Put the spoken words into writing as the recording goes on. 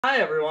Hi,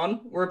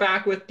 everyone. We're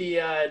back with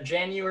the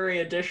January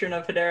edition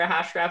of Hedera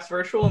Hashgraph's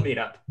virtual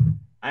meetup.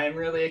 I am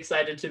really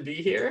excited to be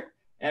here,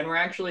 and we're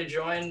actually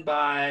joined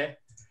by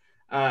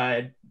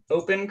uh,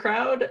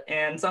 OpenCrowd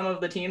and some of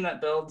the team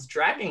that builds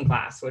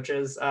DragonGlass, which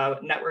is a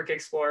network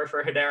explorer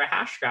for Hedera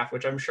Hashgraph,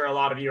 which I'm sure a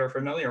lot of you are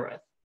familiar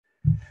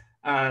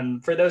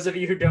with. For those of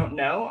you who don't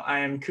know, I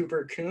am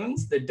Cooper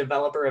Coons, the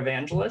developer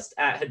evangelist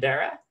at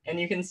Hedera, and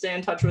you can stay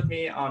in touch with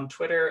me on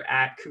Twitter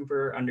at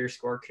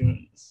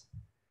Cooper_Coons.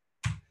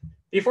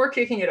 Before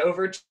kicking it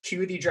over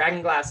to the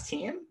DragonGlass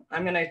team,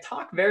 I'm going to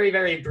talk very,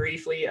 very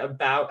briefly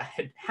about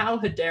how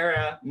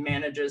Hedera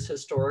manages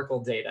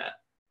historical data.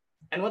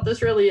 And what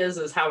this really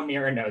is how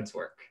mirror nodes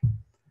work.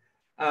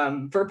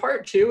 For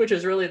part two, which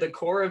is really the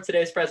core of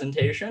today's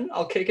presentation,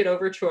 I'll kick it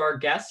over to our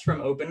guests from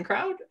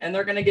OpenCrowd, and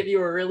they're going to give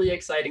you a really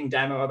exciting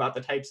demo about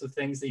the types of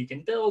things that you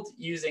can build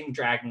using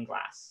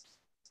DragonGlass.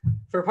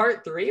 For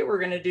part three, we're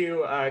going to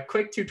do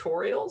quick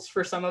tutorials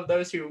for some of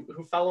those who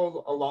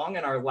followed along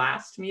in our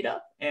last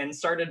meetup and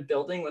started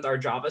building with our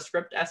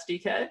JavaScript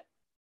SDK.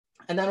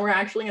 And then we're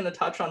actually going to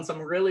touch on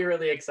some really,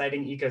 really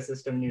exciting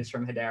ecosystem news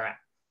from Hedera.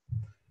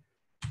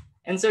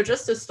 And so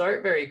just to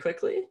start very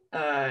quickly,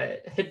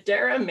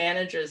 Hedera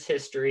manages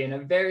history in a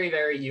very,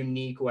 very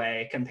unique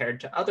way compared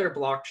to other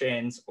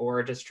blockchains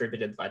or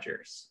distributed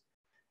ledgers.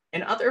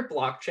 In other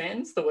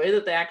blockchains, the way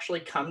that they actually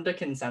come to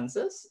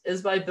consensus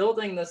is by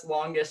building this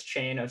longest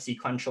chain of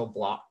sequential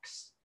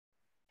blocks.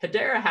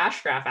 Hedera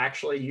Hashgraph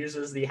actually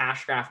uses the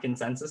Hashgraph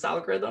consensus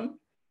algorithm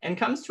and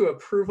comes to a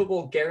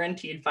provable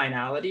guaranteed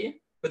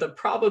finality with a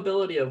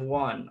probability of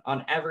 1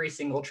 on every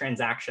single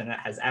transaction that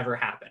has ever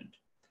happened.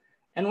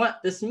 And what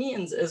this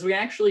means is we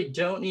actually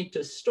don't need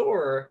to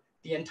store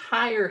the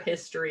entire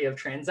history of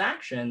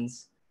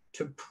transactions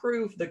to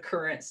prove the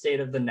current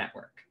state of the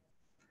network.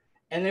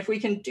 And if we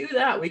can do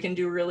that, we can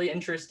do really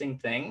interesting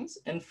things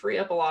and free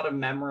up a lot of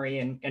memory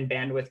and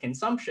bandwidth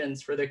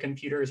consumptions for the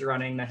computers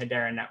running the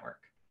Hedera network.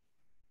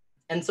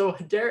 And so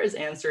Hedera's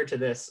answer to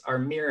this are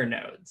mirror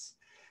nodes.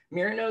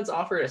 Mirror nodes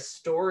offer a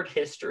stored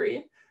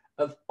history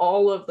of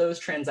all of those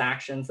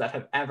transactions that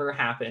have ever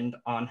happened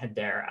on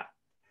Hedera.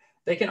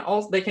 They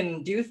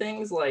can do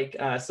things like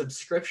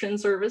subscription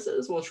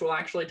services, which we'll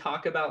actually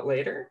talk about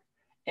later.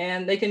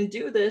 And they can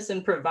do this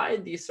and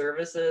provide these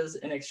services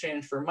in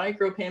exchange for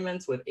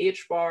micropayments with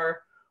HBAR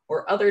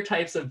or other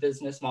types of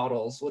business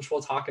models, which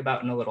we'll talk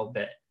about in a little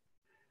bit.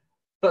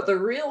 But the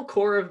real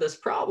core of this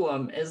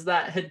problem is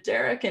that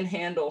Hedera can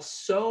handle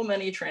so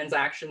many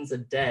transactions a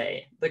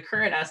day. The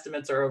current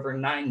estimates are over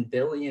 9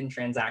 billion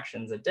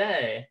transactions a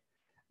day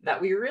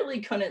that we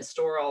really couldn't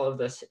store all of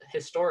this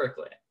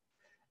historically.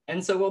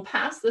 And so we'll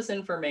pass this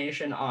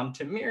information on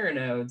to mirror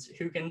nodes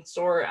who can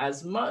store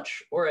as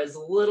much or as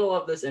little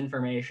of this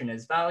information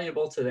as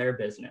valuable to their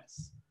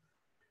business.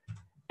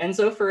 And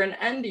so for an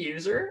end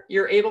user,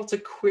 you're able to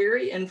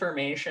query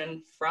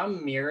information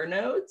from mirror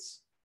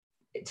nodes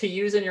to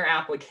use in your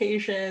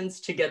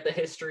applications, to get the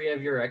history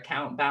of your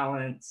account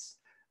balance,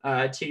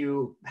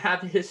 to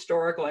have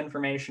historical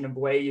information of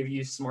way you've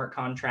used smart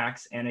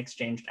contracts and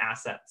exchanged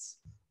assets.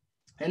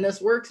 And this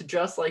works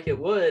just like it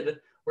would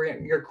where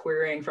you're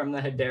querying from the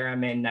Hedera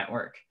main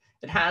network.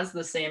 It has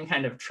the same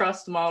kind of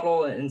trust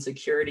model and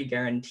security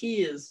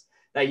guarantees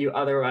that you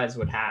otherwise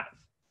would have.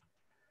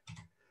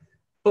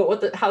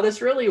 But how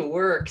this really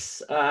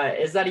works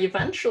is that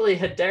eventually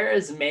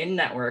Hedera's main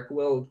network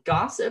will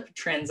gossip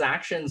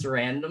transactions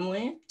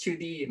randomly to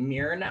the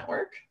mirror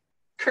network.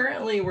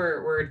 Currently,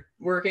 we're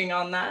working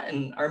on that,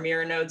 and our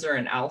mirror nodes are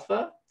in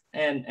alpha.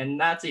 And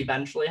that's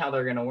eventually how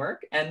they're going to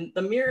work. And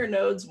the mirror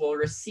nodes will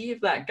receive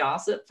that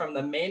gossip from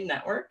the main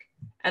network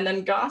and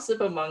then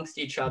gossip amongst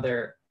each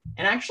other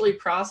and actually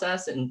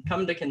process and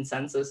come to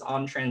consensus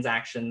on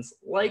transactions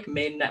like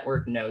main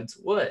network nodes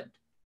would.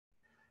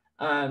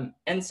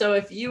 And so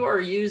if you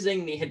are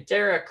using the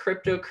Hedera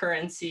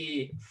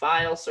cryptocurrency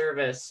file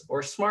service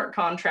or smart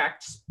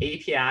contracts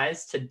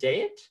APIs to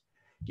date,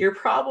 you're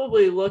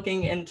probably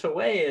looking into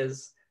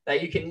ways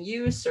that you can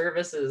use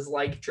services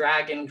like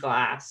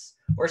DragonGlass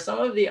or some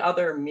of the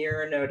other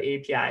mirror node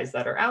APIs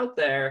that are out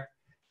there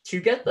to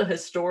get the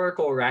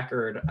historical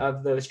record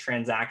of those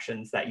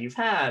transactions that you've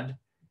had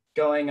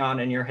going on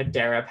in your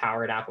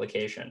Hedera-powered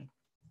application.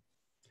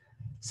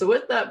 So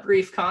with that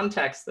brief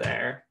context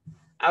there,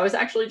 I was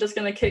actually just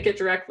going to kick it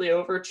directly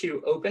over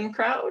to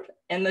OpenCrowd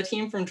and the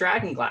team from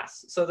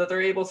DragonGlass so that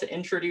they're able to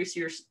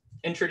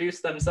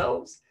introduce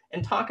themselves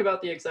and talk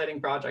about the exciting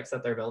projects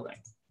that they're building.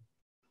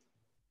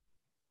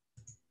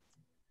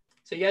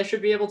 So you guys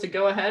should be able to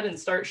go ahead and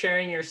start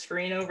sharing your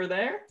screen over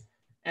there,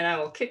 and I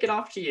will kick it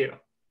off to you.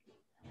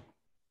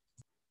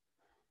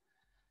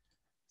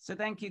 So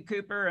thank you,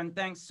 Cooper, and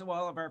thanks to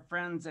all of our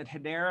friends at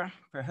Hedera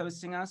for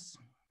hosting us.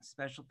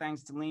 Special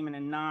thanks to Lehman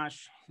and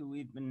Nosh, who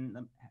we've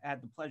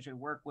had the pleasure to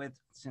work with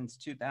since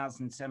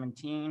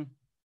 2017.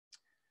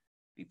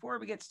 Before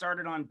we get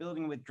started on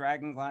building with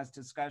DragonGlass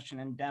discussion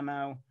and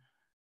demo,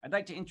 I'd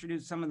like to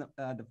introduce some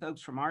of the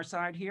folks from our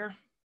side here.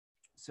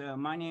 So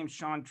my name's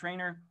Sean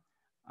Trainer.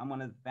 I'm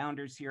one of the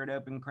founders here at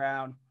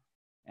OpenCrowd.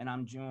 And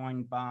I'm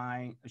joined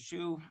by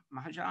Ashu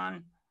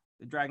Mahajan,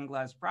 the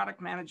DragonGlass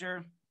product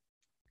manager,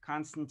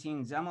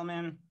 Konstantin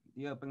Zemmelman,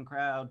 the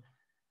OpenCrowd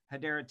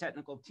Hedera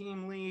technical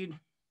team lead.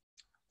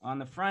 On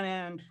the front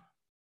end,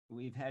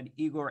 we've had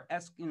Igor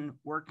Eskin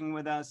working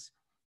with us.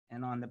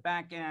 And on the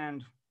back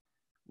end,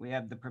 we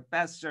have the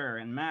professor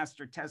and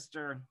master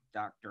tester,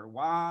 Dr.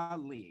 Hua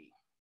Li.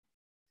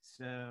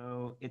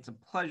 So it's a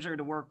pleasure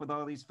to work with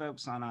all these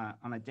folks on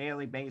a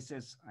daily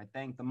basis. I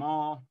thank them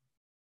all.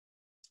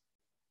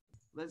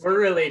 We're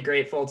really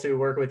grateful to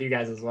work with you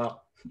guys as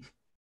well.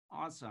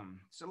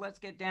 Awesome. So let's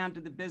get down to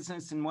the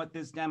business and what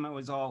this demo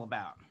is all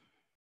about.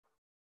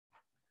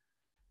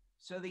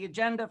 So the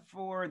agenda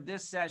for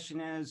this session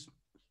is,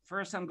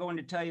 first, I'm going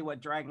to tell you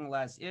what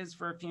DragonGlass is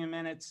for a few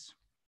minutes.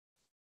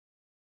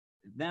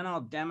 Then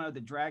I'll demo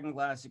the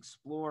DragonGlass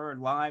Explorer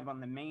live on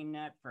the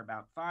mainnet for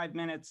about 5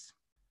 minutes.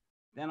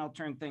 Then I'll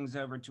turn things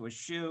over to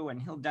Ashu,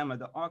 and he'll demo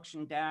the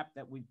auction DApp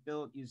that we've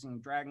built using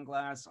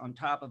DragonGlass on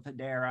top of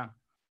Hedera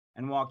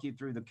and walk you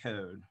through the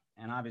code,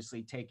 and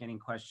obviously take any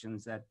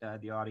questions that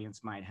the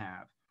audience might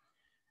have.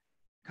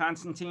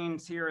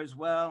 Konstantin's here as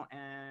well,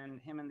 and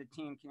him and the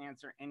team can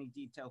answer any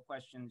detailed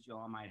questions you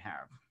all might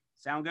have.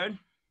 Sound good?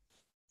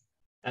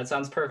 That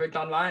sounds perfect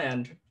on my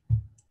end.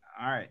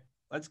 All right,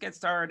 let's get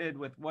started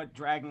with what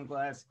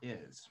DragonGlass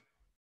is.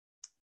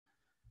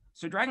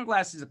 So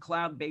DragonGlass is a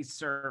cloud-based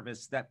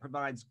service that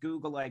provides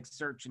Google-like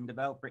search and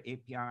developer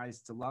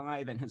APIs to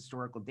live and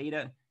historical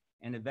data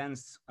and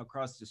events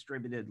across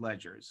distributed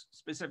ledgers,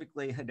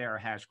 specifically Hedera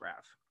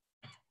Hashgraph.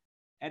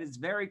 At its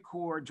very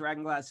core,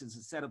 DragonGlass is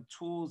a set of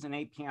tools and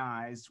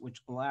APIs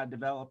which allow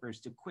developers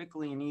to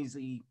quickly and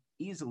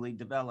easily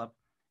develop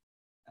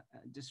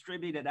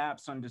distributed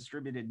apps on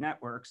distributed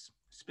networks,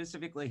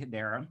 specifically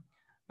Hedera,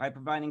 by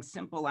providing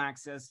simple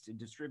access to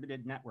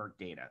distributed network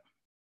data.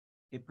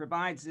 It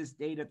provides this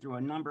data through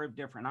a number of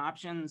different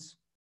options.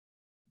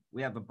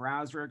 We have a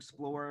browser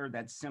explorer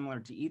that's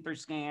similar to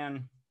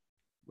Etherscan.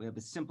 We have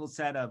a simple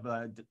set of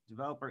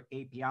developer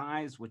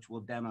APIs, which we'll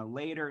demo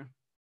later.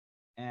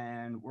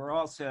 And we're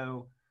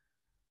also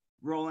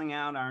rolling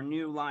out our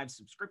new live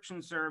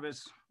subscription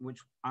service,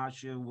 which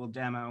Ashu will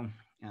demo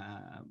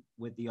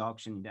with the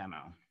auction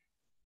demo.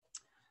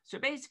 So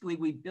basically,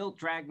 we built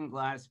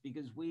DragonGlass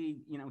because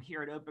we,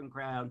 here at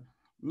OpenCrowd,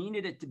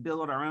 needed it to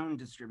build our own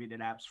distributed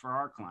apps for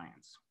our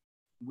clients.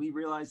 We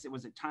realized it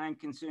was a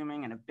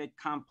time-consuming and a bit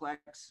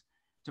complex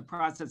to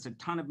process a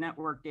ton of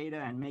network data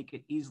and make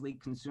it easily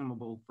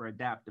consumable for a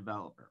DApp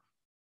developer.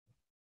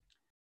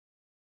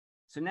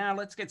 So now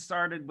let's get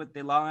started with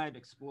the live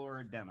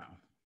Explorer demo.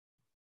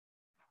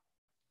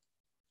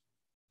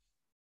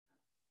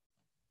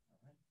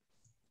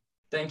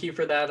 Thank you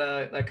for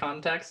that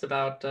context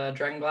about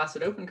DragonGlass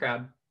at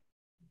OpenCrowd.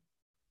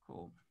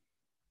 Cool.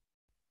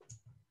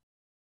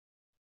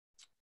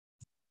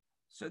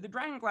 So the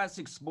DragonGlass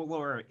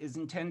Explorer is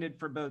intended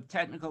for both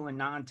technical and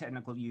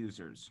non-technical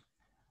users.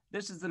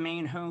 This is the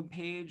main home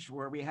page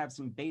where we have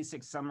some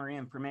basic summary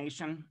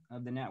information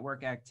of the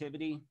network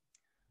activity.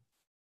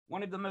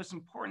 One of the most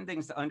important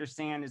things to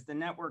understand is the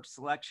network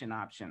selection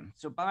option.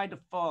 So by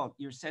default,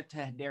 you're set to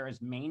Hedera's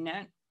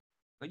mainnet,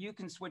 but you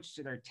can switch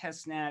to their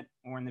testnet,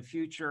 or in the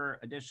future,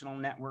 additional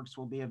networks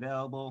will be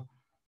available,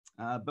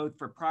 both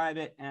for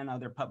private and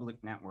other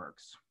public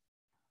networks.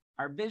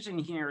 Our vision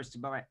here is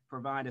to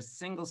provide a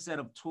single set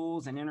of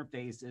tools and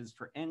interfaces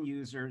for end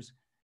users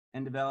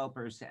and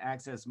developers to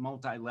access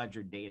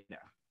multi-ledger data.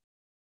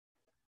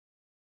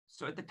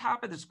 So at the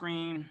top of the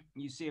screen,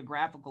 you see a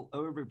graphical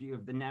overview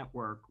of the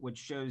network, which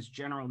shows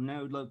general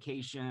node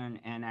location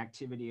and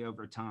activity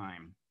over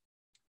time.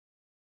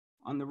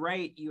 On the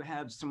right, you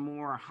have some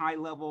more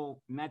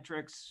high-level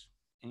metrics,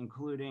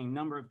 including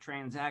number of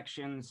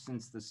transactions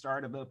since the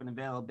start of open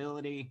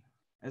availability,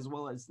 as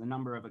well as the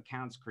number of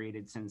accounts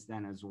created since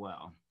then as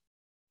well.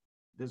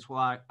 This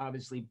will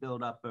obviously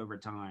build up over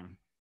time.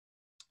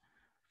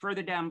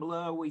 Further down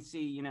below, we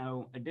see,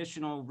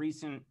 additional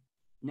recent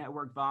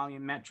network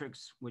volume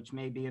metrics, which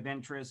may be of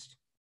interest.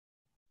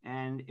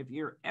 And if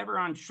you're ever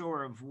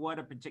unsure of what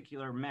a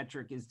particular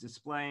metric is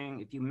displaying,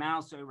 if you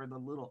mouse over the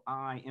little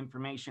I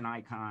information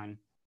icon,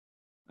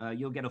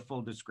 you'll get a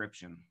full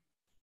description.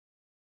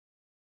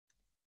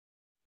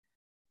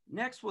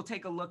 Next, we'll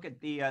take a look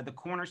at the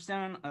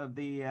cornerstone of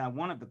the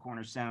one of the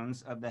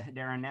cornerstones of the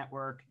Hedera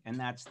network, and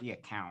that's the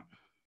account.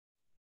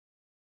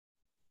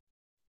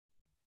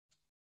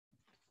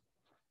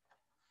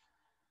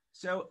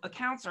 So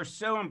accounts are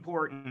so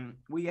important,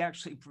 we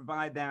actually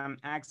provide them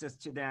access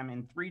to them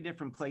in 3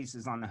 different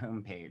places on the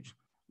homepage.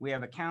 We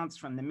have accounts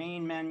from the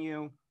main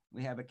menu,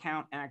 we have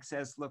account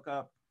access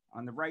lookup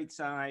on the right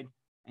side,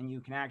 and you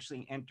can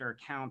actually enter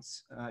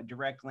accounts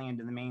directly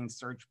into the main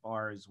search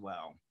bar as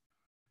well.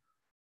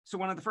 So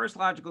one of the first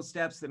logical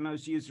steps that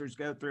most users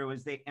go through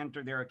is they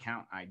enter their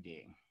account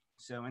ID.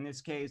 So in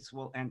this case,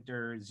 we'll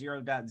enter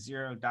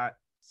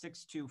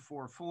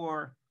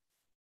 0.0.6244.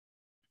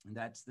 And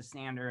that's the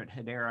standard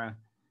Hedera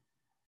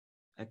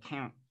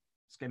account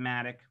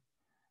schematic.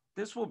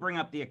 This will bring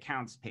up the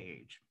accounts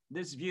page.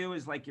 This view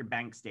is like your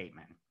bank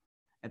statement.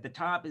 At the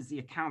top is the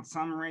account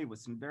summary with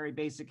some very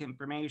basic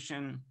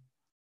information.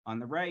 On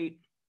the right,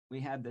 we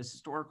have the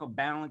historical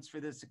balance for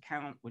this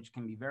account, which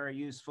can be very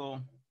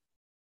useful.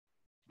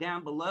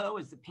 Down below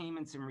is the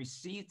payments and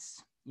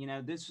receipts.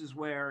 This is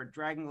where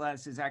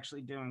DragonGlass is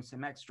actually doing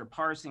some extra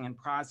parsing and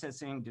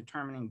processing,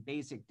 determining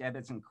basic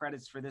debits and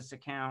credits for this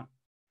account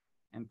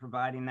and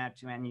providing that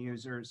to end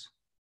users.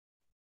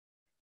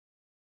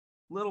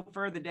 A little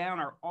further down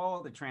are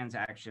all the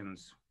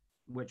transactions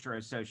which are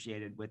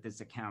associated with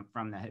this account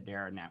from the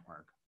Hedera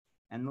network.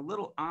 And the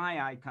little eye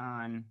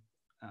icon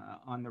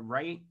on the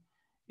right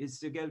is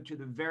to go to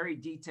the very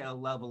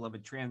detailed level of a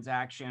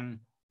transaction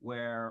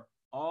where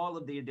all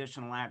of the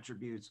additional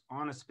attributes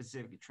on a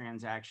specific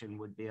transaction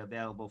would be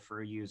available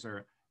for a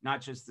user,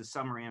 not just the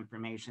summary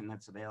information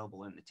that's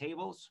available in the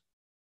tables.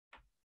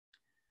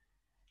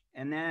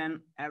 And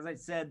then, as I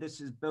said,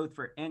 this is both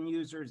for end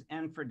users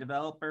and for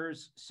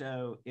developers.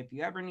 So if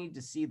you ever need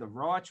to see the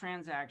raw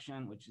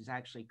transaction, which is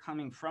actually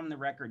coming from the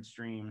record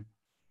stream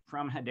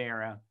from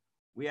Hedera,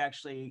 we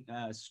actually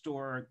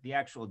store the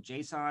actual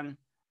JSON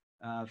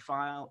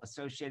file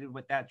associated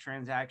with that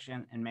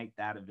transaction and make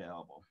that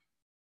available.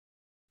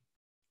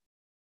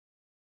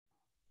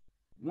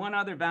 One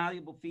other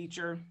valuable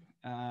feature,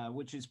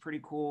 which is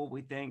pretty cool,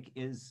 we think,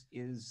 is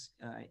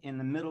in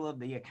the middle of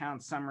the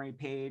account summary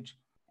page,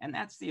 and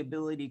that's the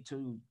ability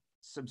to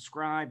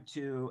subscribe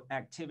to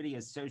activity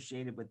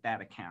associated with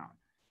that account.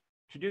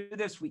 To do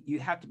this,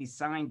 you have to be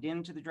signed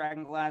into the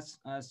DragonGlass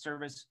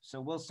service. So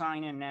we'll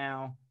sign in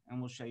now, and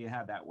we'll show you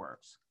how that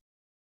works.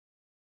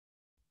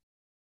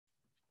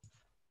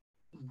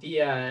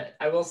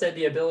 I will say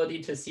the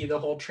ability to see the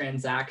whole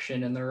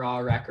transaction in the raw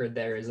record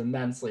there is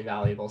immensely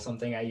valuable,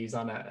 something I use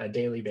on a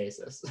daily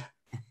basis.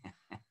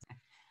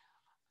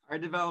 Our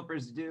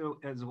developers do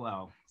as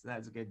well, so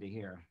that's good to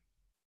hear.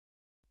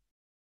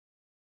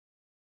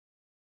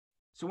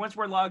 So once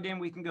we're logged in,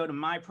 we can go to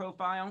My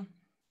Profile.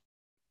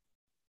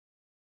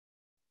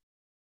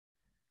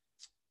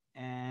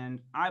 And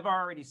I've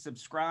already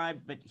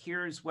subscribed, but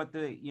here's what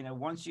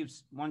once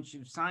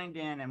you've signed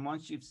in and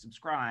once you've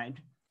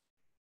subscribed,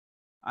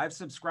 I've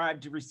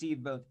subscribed to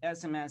receive both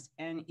SMS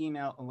and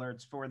email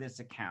alerts for this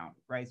account,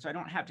 right? So I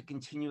don't have to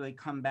continually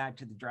come back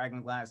to the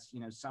DragonGlass,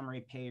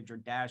 summary page or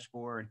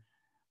dashboard.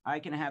 I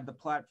can have the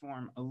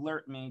platform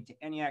alert me to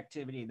any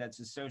activity that's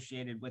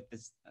associated with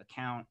this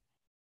account,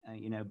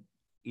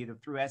 either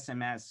through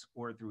SMS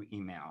or through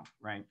email,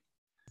 right?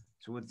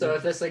 So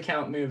if this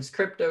account moves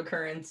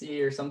cryptocurrency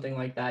or something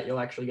like that, you'll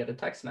actually get a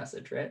text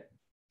message, right?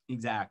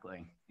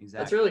 Exactly.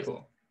 That's really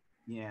cool.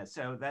 Yeah,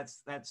 so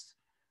that's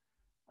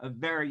a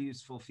very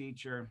useful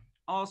feature.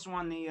 Also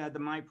on the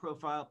My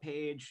Profile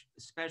page,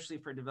 especially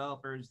for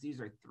developers,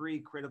 these are 3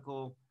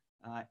 critical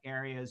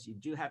areas. You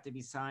do have to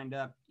be signed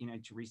up,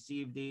 to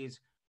receive these.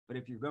 But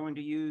if you're going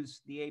to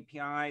use the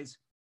APIs,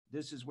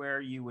 this is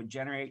where you would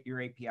generate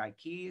your API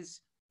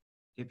keys.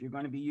 If you're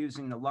going to be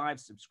using the live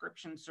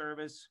subscription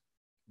service,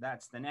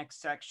 that's the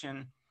next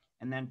section.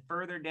 And then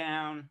further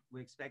down,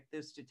 we expect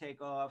this to take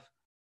off.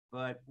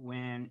 But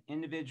when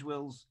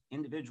individuals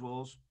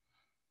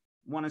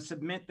want to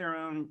submit their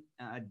own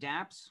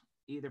dApps,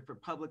 either for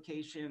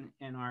publication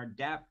in our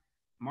dApp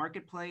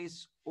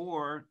marketplace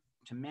or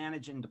to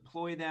manage and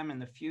deploy them in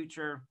the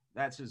future,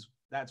 that's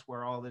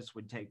where all this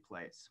would take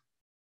place.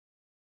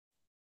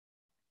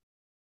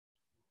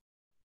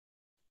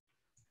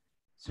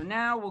 So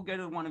now we'll go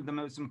to one of the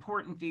most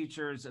important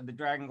features of the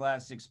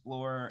DragonGlass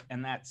Explorer,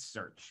 and that's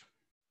search.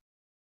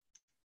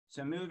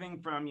 So moving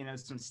from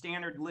some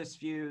standard list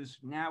views,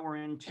 now we're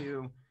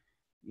into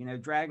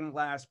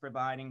DragonGlass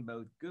providing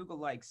both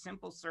Google-like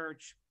simple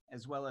search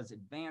as well as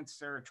advanced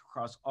search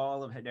across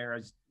all of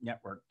Hedera's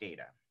network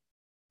data.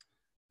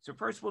 So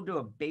first we'll do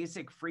a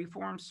basic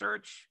freeform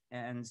search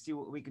and see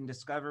what we can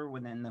discover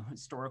within the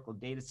historical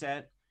data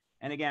set.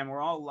 And again, we're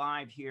all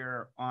live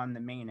here on the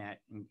mainnet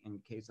in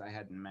case I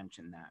hadn't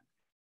mentioned that.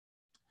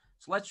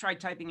 So let's try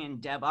typing in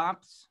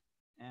DevOps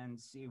and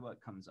see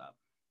what comes up.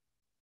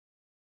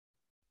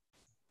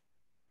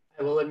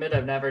 I will admit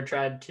I've never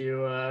tried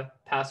to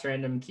pass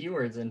random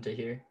keywords into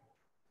here.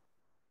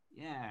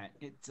 Yeah,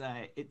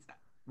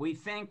 we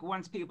think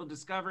once people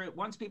discover it,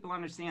 once people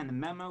understand the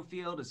memo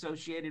field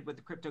associated with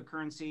the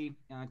cryptocurrency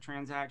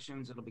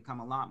transactions, it'll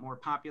become a lot more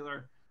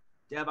popular.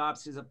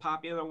 DevOps is a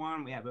popular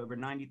one. We have over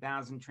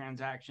 90,000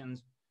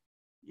 transactions.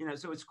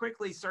 So it's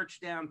quickly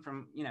searched down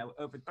from,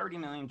 over 30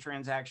 million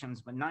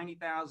transactions, but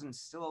 90,000 is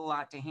still a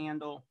lot to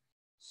handle.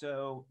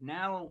 So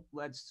now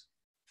let's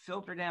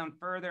filter down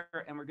further,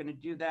 and we're going to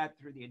do that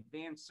through the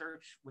advanced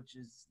search, which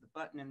is the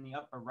button in the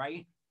upper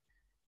right.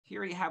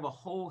 Here you have a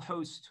whole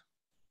host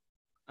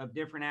of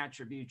different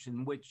attributes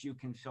in which you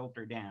can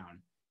filter down,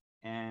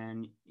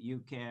 and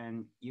you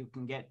can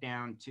get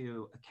down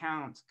to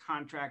accounts,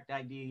 contract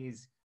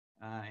IDs.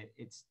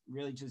 It's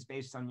really just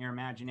based on your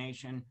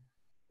imagination.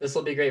 This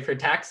will be great for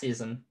tax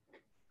season.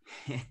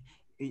 Yeah,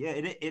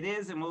 it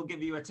is, and we'll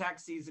give you a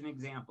tax season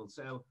example.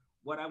 So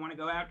what I want to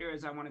go after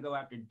is I want to go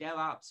after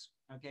DevOps,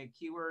 okay,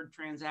 keyword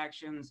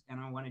transactions, and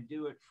I want to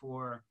do it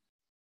for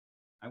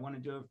I want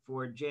to do it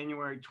for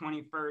January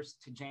 21st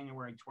to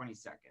January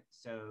 22nd.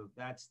 So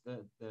that's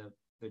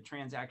the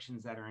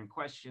transactions that are in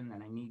question that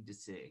I need to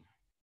see.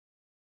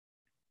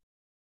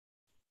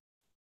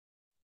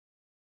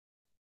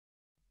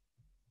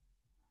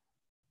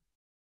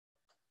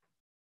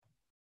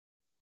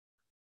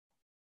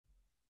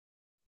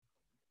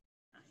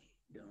 I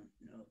don't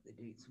know if the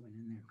dates went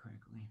in there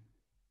correctly.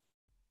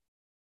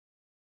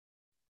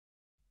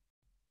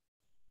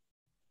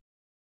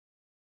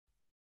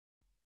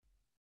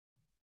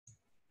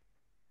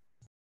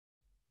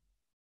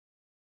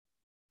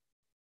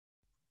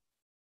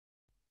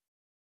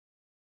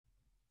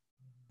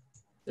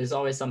 There's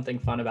always something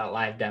fun about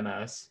live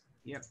demos.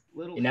 Yep.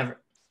 You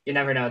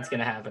never know what's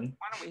going to happen.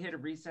 Why don't we hit a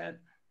reset?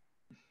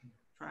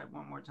 Try it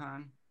one more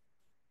time.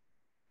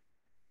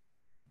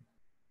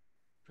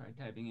 Try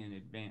typing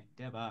in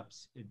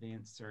DevOps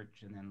advanced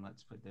search, and then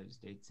let's put those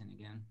dates in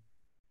again.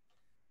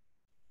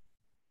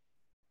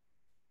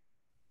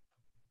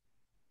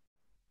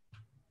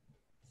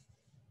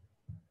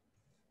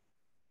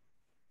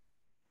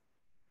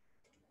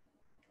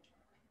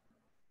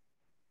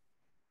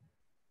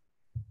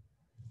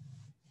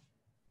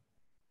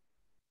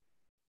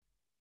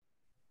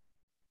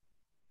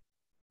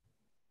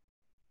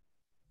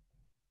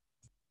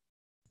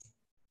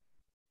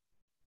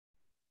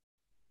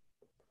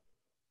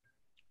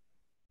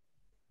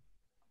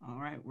 All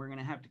right, we're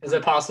gonna have to. Is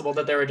it possible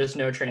that there were just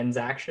no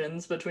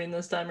transactions between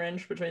this time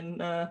range between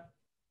that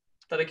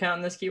account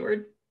and this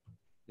keyword?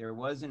 There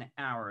was an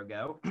hour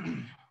ago,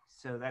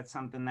 so that's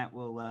something that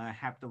we'll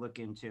have to look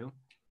into.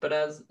 But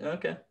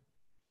okay,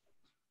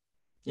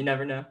 you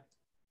never know.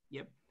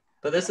 Yep.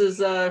 But this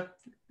is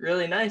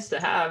really nice to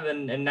have,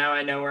 and now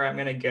I know where I'm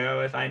gonna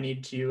go if I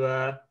need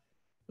to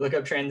look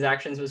up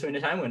transactions between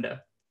a time window.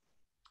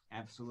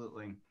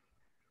 Absolutely,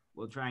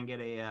 we'll try and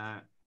get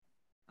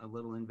a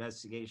little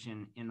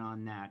investigation in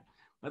on that.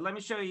 But let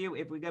me show you,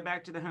 if we go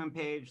back to the home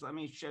page, let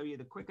me show you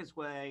the quickest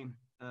way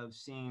of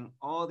seeing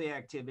all the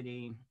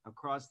activity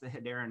across the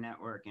Hedera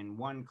network in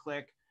one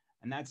click.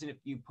 And that's if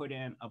you put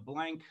in a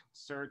blank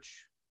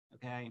search,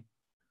 okay?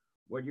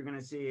 What you're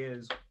gonna see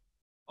is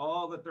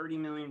all the 30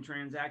 million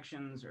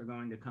transactions are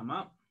going to come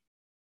up.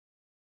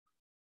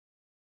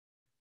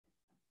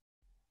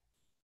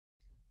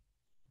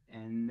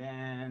 And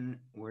then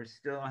we're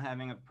still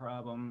having a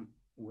problem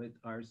with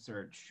our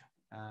search.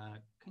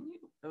 Can you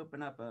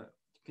open up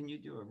can you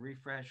do a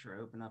refresh or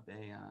open up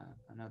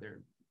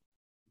another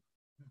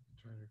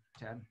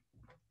tab?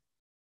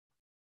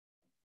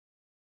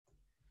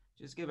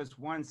 Just give us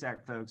 1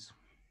 sec, folks.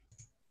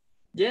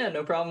 Yeah,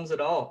 no problems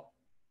at all.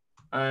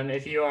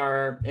 If you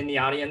are in the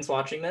audience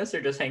watching this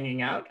or just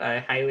hanging out, I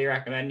highly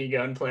recommend you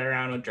go and play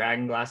around with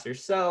DragonGlass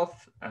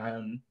yourself.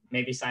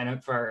 Maybe sign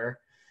up for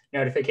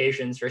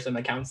notifications for some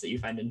accounts that you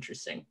find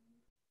interesting.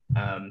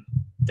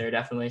 There are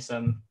definitely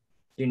some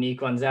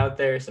unique ones out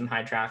there, some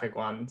high traffic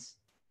ones.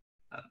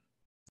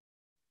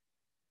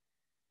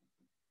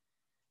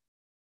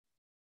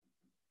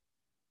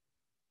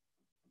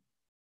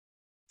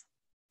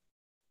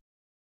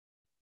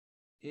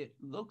 It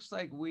looks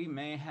like we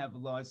may have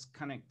lost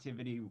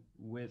connectivity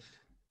with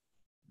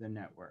the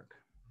network.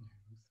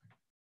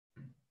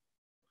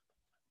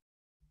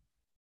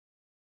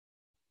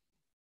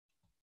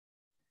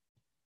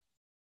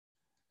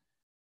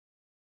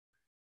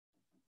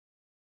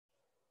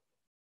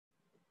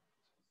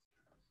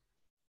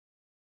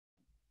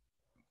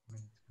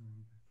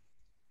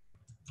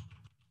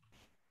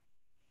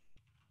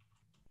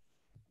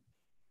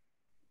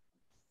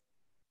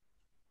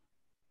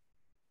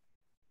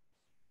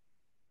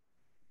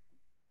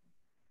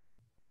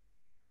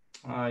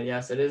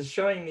 Yes, it is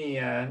showing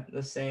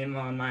the same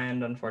on my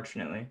end,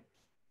 unfortunately.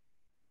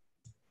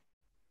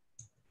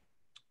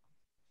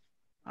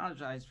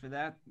 Apologize for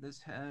that.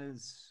 This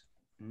has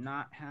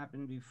not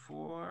happened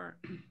before.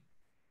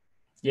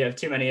 You have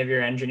too many of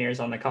your engineers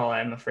on the call,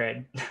 I'm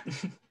afraid.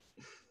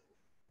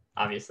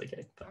 Obviously,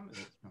 Kate. Some of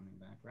it's coming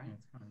back, right?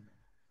 It's coming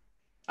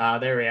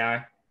back. There we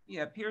are.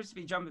 Yeah, appears to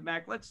be jumping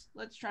back. Let's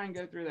try and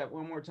go through that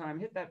one more time.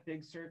 Hit that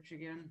big search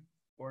again,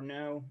 or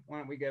no? Why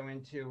don't we go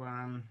into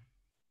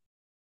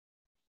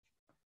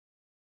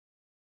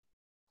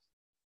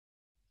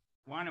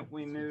why don't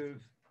we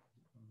move?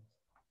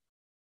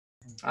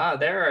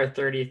 There are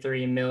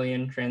 33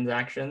 million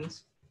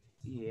transactions.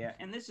 Yeah,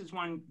 and this is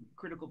one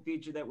critical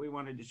feature that we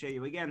wanted to show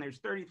you. Again, there's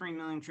 33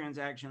 million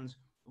transactions.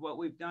 What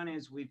we've done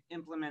is we've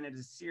implemented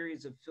a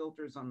series of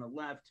filters on the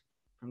left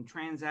from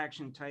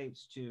transaction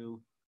types to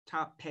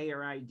top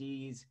payer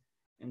IDs.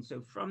 And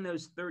so from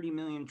those 30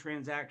 million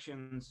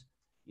transactions,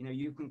 you know,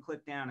 you can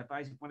click down. If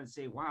I want to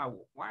say, wow,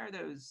 why are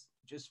those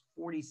just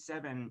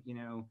 47, you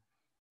know,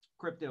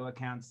 crypto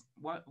accounts,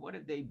 what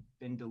have they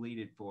been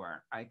deleted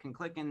for? I can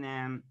click in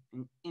them,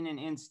 and in an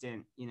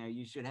instant, you know,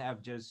 you should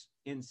have just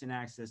instant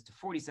access to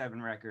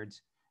 47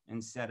 records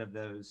instead of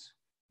those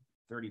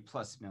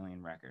 30+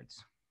 million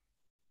records.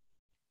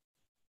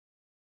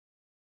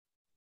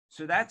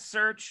 So that's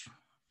search.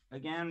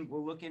 Again,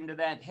 we'll look into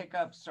that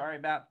hiccup. Sorry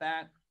about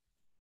that.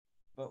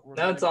 but we're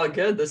No, going it's to, all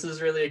good. This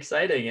is really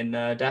exciting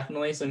and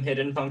definitely some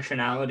hidden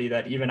functionality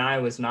that even I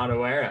was not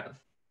aware of.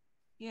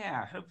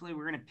 yeah, hopefully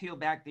we're going to peel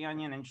back the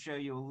onion and show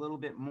you a little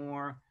bit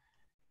more.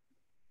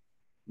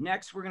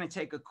 Next, we're going to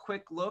take a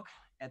quick look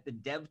at the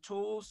dev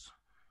tools.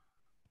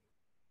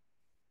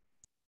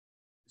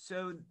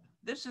 So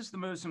this is the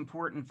most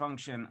important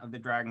function of the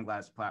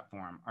DragonGlass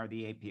platform, are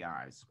the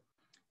APIs.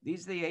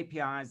 These are the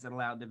APIs that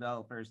allow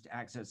developers to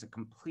access a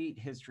complete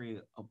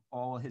history of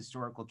all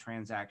historical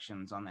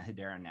transactions on the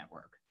Hedera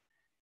network.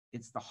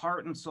 It's the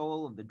heart and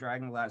soul of the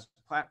DragonGlass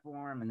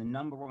platform and the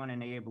 #1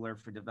 enabler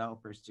for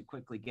developers to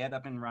quickly get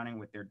up and running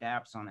with their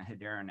dApps on the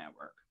Hedera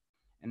network.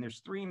 And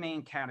there's 3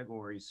 main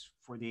categories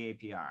for the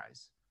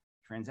APIs: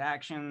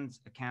 transactions,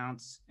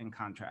 accounts, and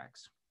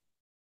contracts.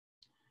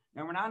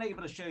 Now, we're not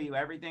able to show you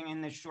everything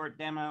in this short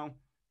demo,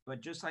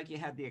 but just like you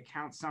had the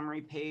account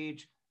summary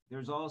page,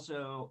 there's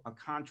also a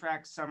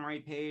contract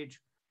summary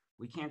page.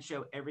 We can't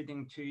show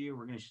everything to you.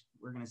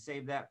 We're gonna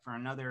save that for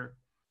another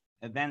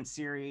event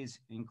series,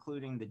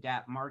 including the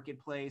dApp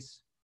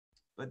marketplace.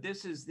 But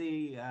this is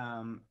the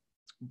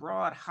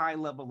broad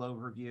high-level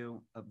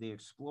overview of the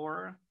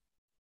Explorer.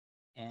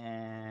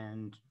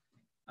 And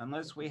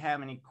unless we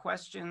have any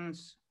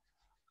questions,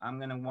 I'm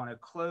going to want to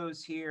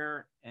close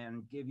here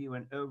and give you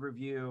an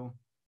overview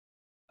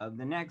of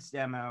the next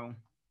demo,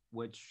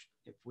 which,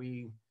 if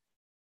we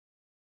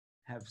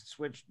have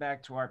switched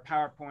back to our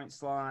PowerPoint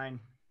slide,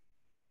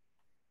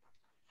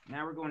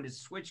 now we're going to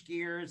switch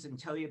gears and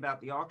tell you about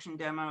the auction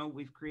demo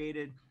we've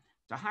created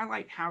to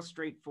highlight how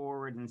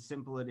straightforward and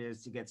simple it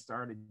is to get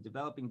started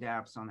developing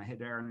dApps on the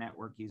Hedera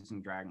network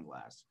using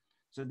DragonGlass.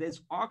 So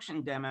this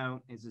auction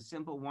demo is a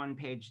simple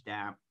 1-page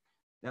dApp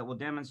that will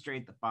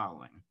demonstrate the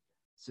following: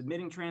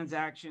 submitting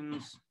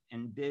transactions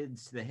and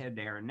bids to the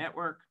Hedera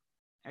network,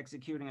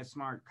 executing a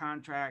smart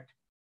contract,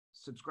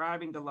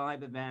 subscribing to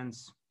live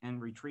events,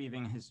 and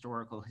retrieving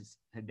historical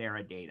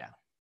Hedera data.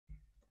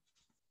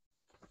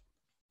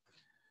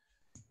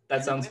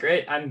 That sounds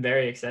great. I'm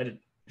very excited.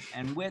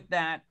 And with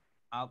that,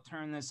 I'll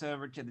turn this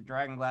over to the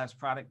DragonGlass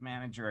product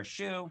manager,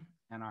 Ashu,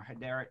 and our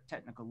Hedera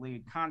technical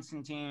lead,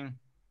 Constantine.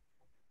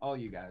 All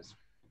you guys.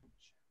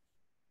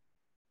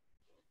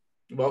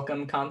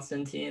 Welcome,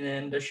 Constantine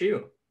and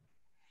Ashu.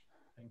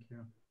 Thank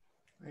you.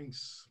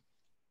 Thanks.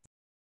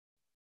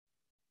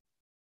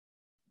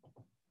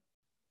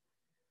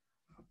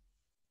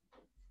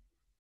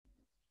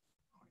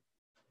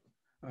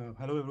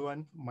 Hello,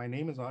 everyone. My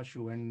name is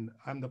Ashu, and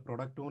I'm the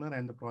product owner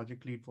and the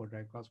project lead for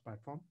DragonGlass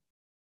platform.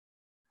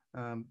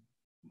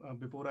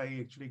 Before I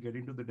actually get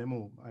into the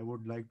demo, I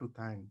would like to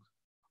thank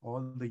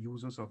all the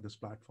users of this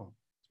platform,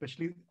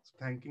 especially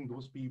thanking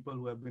those people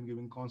who have been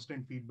giving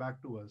constant feedback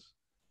to us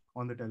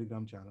on the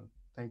Telegram channel.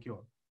 Thank you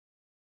all.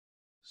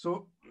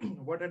 So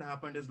what had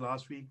happened is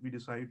last week, we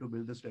decided to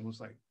build this demo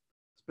site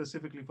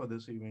specifically for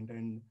this event.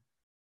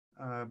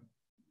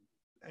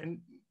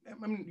 And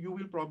I mean, you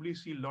will probably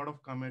see a lot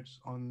of commits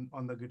on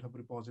the GitHub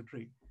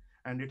repository.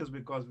 And it is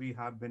because we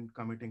have been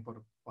committing for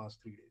the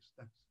past 3 days.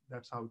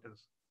 That's how it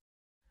is.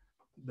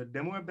 The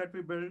demo app that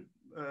we built,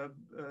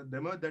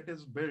 demo that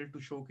is built to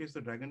showcase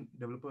the Dragon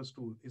Developers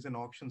tool is an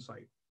auction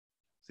site.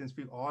 Since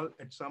we all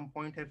at some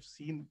point have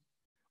seen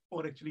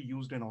or actually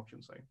used an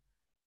auction site.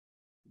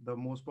 The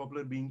most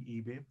popular being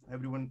eBay.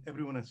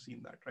 Everyone has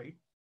seen that, right?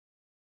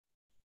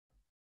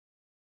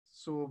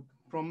 So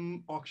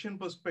from auction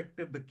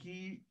perspective, the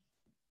key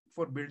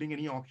for building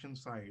any auction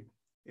site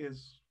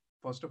is,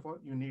 first of all,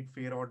 you need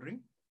fair ordering.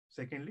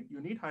 Secondly,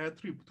 you need higher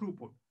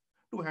throughput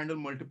to handle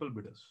multiple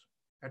bidders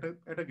at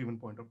a given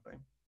point of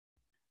time.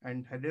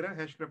 And Hedera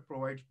Hashgraph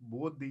provides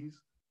both these,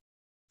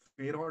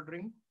 fair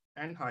ordering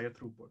and higher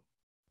throughput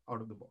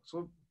out of the box.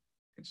 So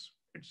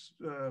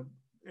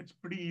it's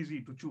pretty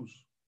easy to choose.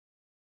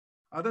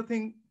 Other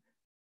thing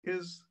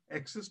is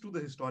access to the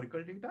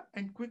historical data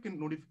and quick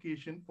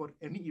notification for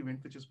any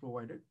event which is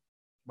provided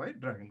by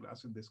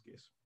DragonGlass in this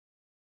case.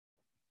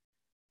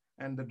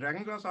 And the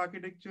DragonGlass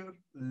architecture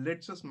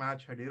lets us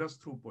match Hedera's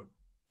throughput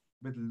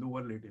with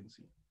lower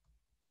latency.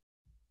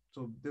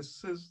 So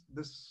this is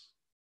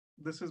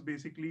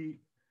basically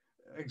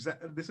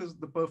this is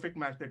the perfect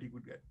match that you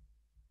could get.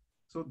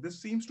 So this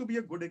seems to be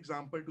a good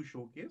example to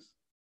showcase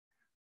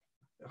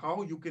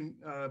how you can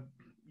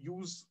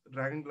use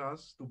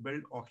DragonGlass to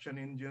build auction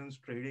engines,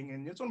 trading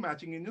engines, or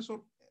matching engines,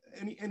 or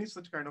any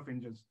such kind of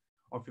engines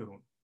of your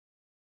own.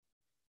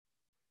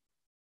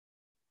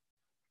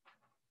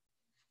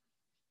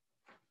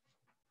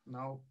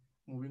 Now,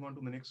 moving on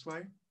to the next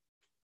slide.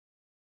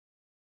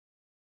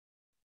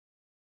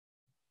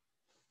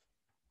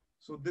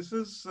 So this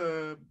is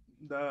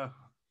the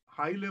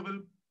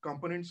high-level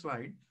component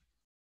slide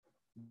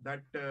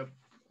that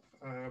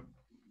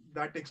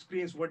that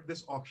explains what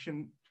this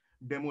auction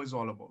demo is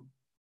all about.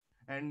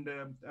 And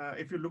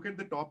if you look at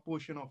the top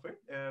portion of it,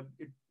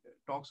 it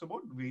talks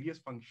about various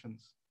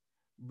functions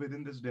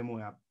within this demo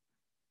app,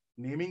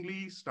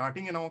 namely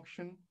starting an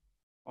auction,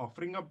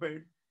 offering a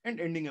bid, and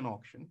ending an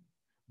auction.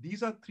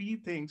 These are 3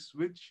 things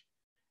for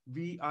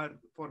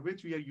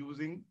which we are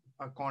using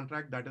a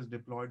contract that is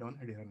deployed on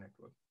Hedera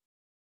network.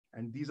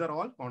 And these are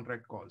all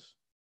contract calls,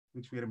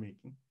 which we are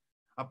making.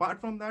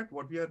 Apart from that,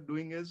 what we are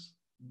doing is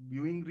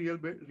viewing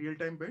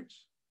real-time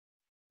bids,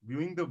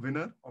 viewing the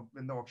winner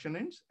when the auction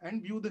ends,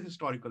 and view the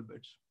historical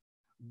bids.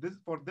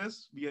 For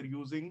this, we are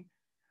using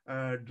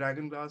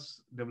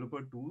DragonGlass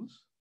developer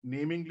tools,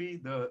 namely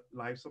the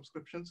live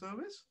subscription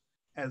service,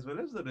 as well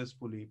as the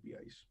RESTful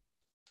APIs.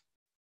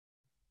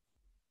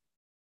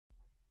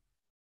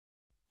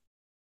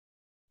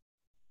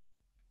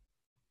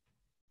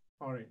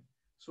 All right,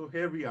 so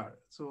here we are.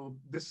 So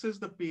this is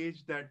the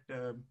page that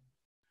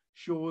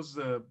shows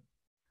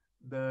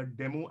the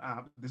demo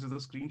app. This is a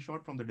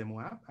screenshot from the demo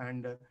app.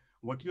 And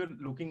what you're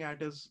looking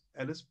at is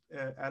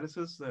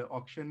Alice's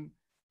auction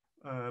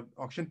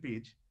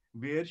page,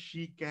 where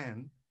she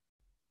can,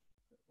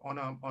 on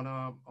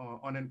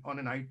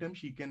an item,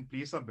 she can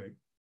place a bid,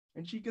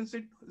 and she can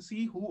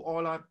see who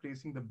all are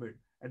placing the bid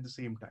at the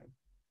same time.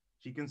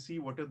 She can see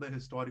what are the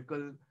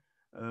historical,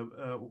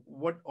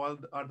 what all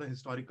are the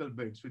historical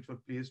bids which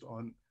were placed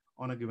on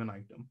a given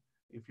item.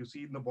 If you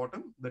see in the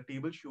bottom, the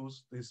table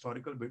shows the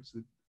historical bids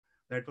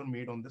that were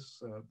made on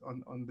this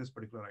on this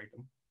particular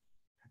item.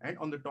 And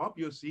on the top,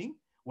 you're seeing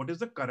what is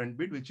the current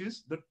bid, which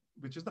is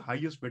the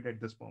highest bid at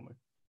this moment.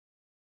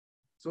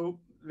 So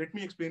let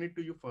me explain it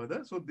to you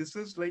further. So this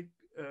is like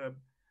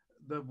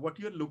what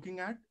you're looking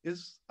at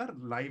is a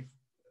live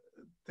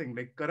thing.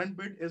 Like current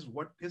bid is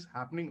what is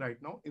happening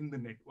right now in the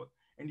network,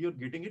 and you're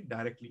getting it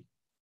directly.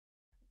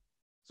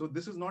 So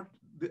this is not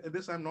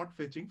this I'm not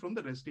fetching from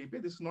the REST API.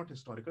 This is not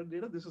historical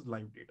data. This is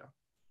live data.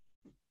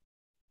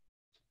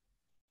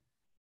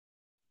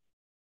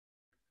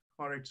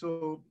 All right.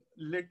 So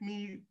let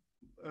me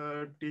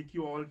take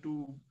you all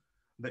to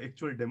the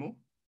actual demo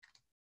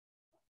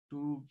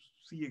to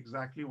see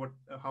exactly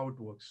how it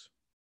works.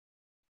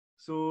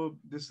 So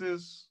this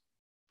is,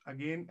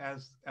 again,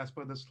 as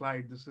per the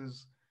slide, this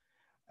is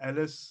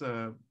Alice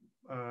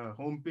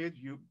homepage.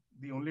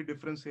 The only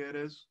difference here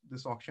is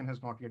this auction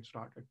has not yet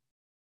started.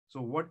 So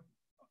what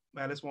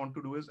Alice wants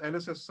to do is,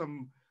 Alice has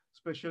some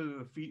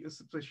special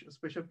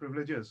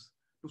privileges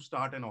to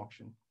start an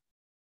auction.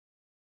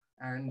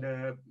 And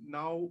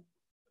now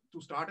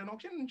to start an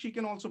auction, she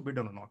can also bid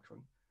on an auction.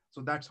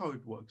 So that's how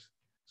it works.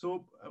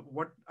 So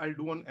what I'll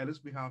do on Alice's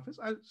behalf is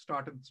I'll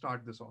start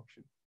this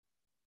auction.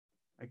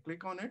 I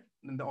click on it,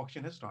 and the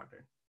auction has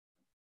started.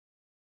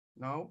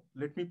 Now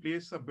let me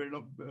place a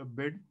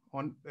bid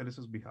on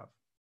Alice's behalf.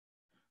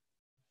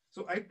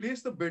 So I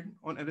place the bid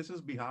on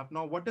Alice's behalf.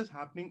 Now what is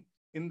happening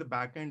in the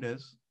backend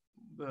is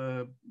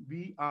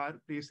we are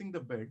placing the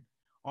bid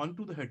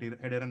onto the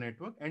Hedera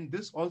network, and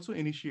this also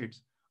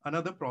initiates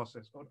another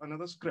process or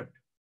another script,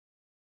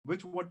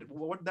 which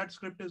what that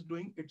script is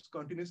doing, it's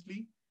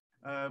continuously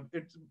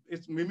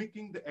it's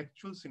mimicking the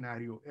actual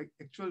scenario,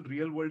 actual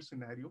real world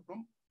scenario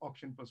from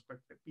auction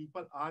perspective.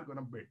 People are going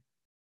to bid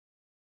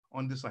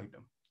on this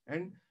item,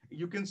 and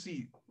you can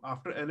see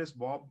after Alice,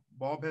 Bob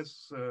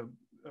has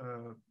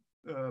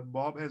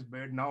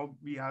bid. Now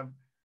we have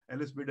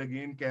Alice bid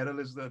again. Carol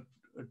is the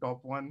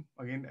top one.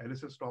 Again,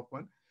 Alice is top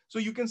one. So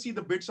you can see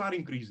the bids are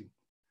increasing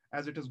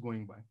as it is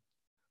going by.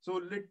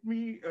 So let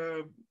me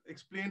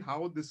explain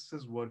how this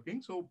is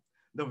working. So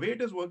the way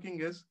it is working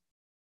is,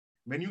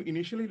 when you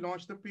initially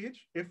launch the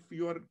page, if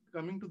you are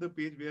coming to the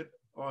page where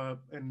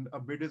an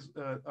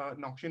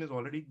auction is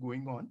already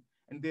going on,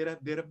 and there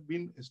have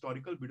been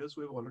historical bidders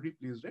who have already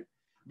placed it,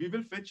 we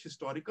will fetch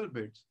historical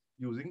bids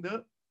using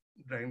the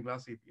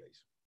DragonGlass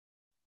APIs.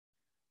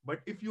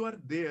 But if you are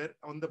there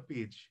on the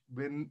page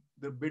when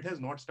the bid has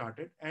not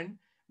started, and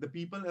the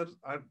people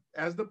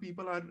as the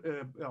people are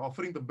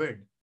offering the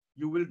bid,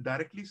 you will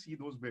directly see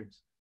those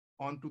bids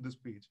onto this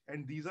page.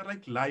 And these are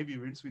like live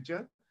events,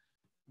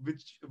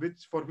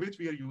 for which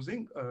we are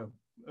using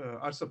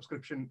our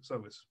subscription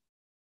service,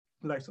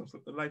 live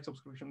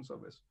subscription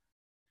service.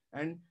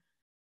 And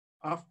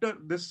after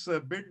this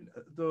bid,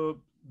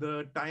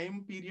 the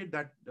time period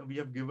that we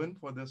have given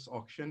for this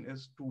auction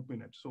is 2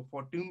 minutes. So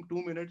for 2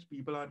 minutes,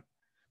 people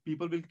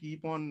will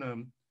keep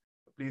on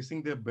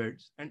placing their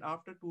bids, and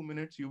after 2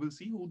 minutes, you will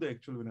see who the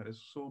actual winner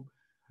is. So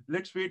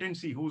let's wait and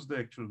see who's the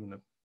actual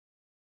winner.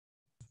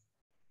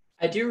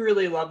 I do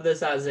really love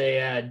this as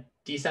a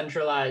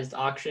decentralized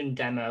auction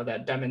demo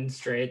that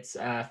demonstrates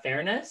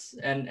fairness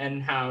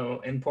and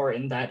how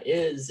important that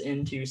is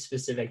into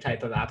specific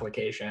type of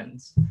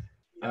applications.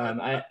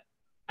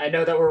 I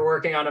know that we're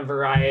working on a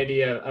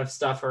variety of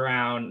stuff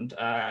around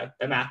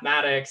the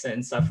mathematics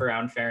and stuff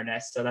around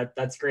fairness. So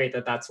that's great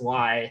that's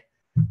why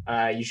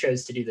you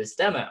chose to do this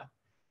demo.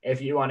 If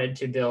you wanted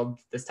to build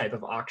this type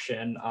of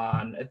auction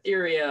on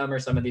Ethereum or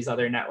some of these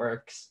other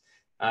networks,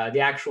 the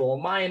actual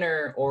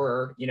miner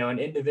or an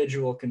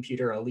individual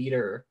computer, a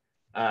leader,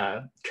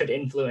 could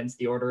influence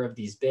the order of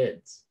these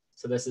bids.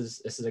 So this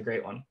is a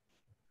great one.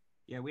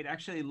 Yeah, we'd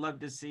actually love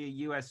to see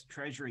U.S.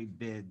 Treasury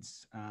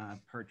bids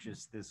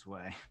purchased this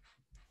way.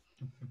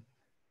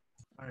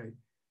 All right.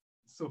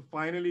 So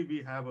finally,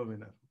 we have a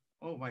winner.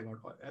 Oh my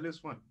God,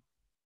 Alice won.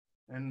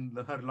 And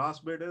her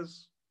last bid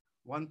is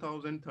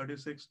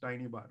 1,036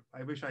 tiny bar.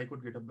 I wish I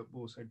could get a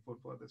Bose headphone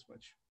for this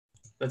much.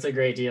 That's a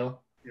great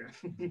deal. Yeah.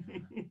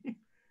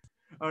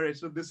 All right.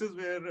 So this is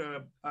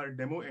where our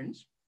demo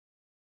ends.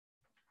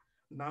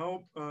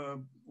 Now,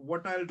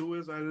 what I'll do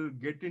is I'll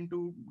get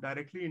into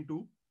directly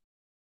into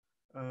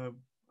uh,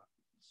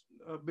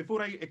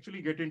 before I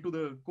actually get into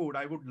the code,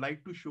 I would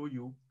like to show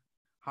you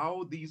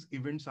how these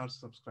events are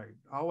subscribed.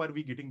 How are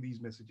we getting these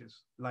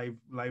messages, live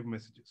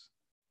messages?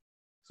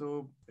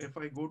 So if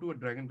I go to a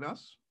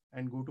DragonGlass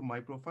and go to my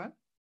profile,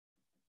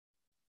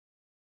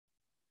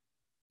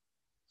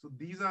 so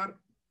these are a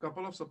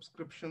couple of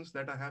subscriptions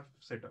that I have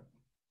set up.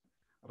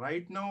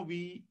 Right now,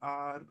 we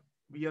are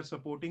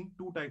supporting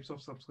two types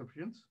of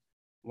subscriptions.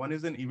 One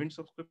is an event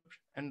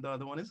subscription, and the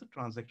other one is a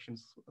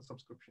transactions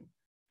subscription.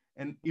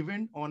 An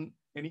event on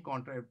any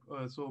contract.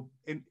 So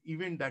an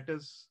event that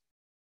is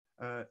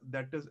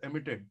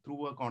emitted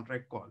through a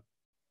contract call.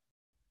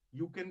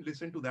 You can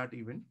listen to that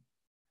event,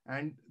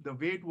 and the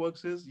way it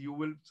works is you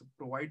will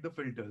provide the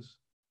filters.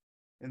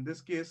 In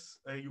this case,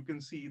 you can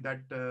see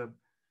that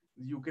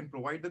you can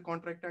provide the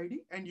contract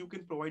ID and you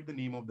can provide the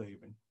name of the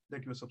event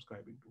that you're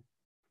subscribing to.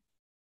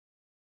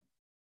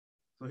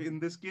 So in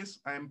this case,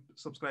 I am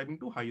subscribing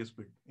to highest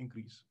bid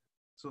increase.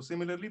 So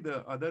similarly,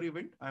 the other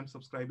event, I'm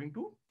subscribing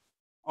to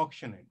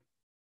auction end.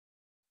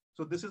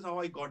 So this is how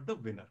I got the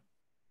winner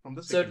from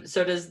the second.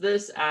 So does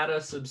this add a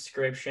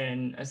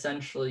subscription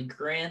essentially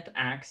grant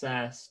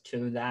access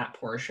to that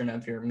portion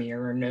of your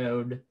mirror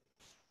node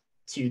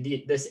to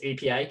this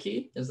API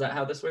key? Is that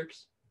how this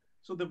works?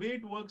 So the way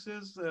it works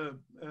is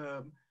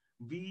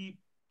we,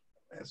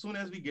 as soon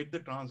as we get the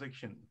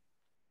transaction,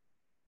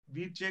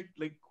 we check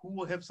like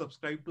who have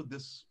subscribed to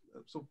this.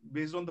 So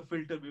based on the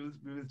filter, we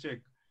will check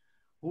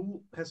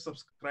who has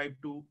subscribed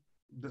to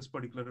this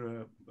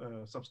particular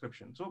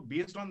subscription. So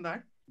based on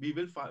that, we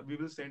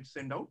will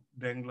send out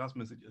DragonGlass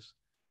messages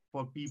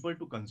for people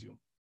to consume.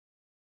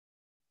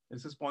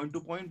 This is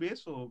point-to-point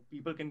based, so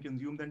people can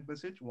consume that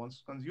message.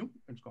 Once consumed,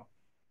 it's gone.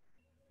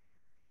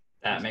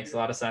 That makes a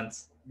lot of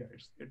sense. Yeah,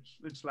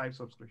 it's live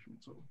subscription.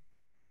 So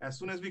as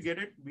soon as we get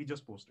it, we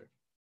just post it.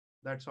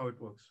 That's how it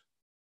works.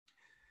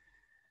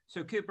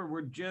 So Cooper,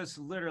 we're just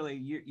literally,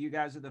 you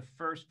guys are the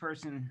first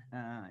person,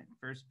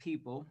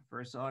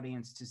 first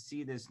audience to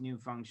see this new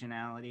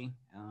functionality.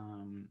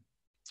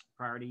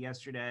 Prior to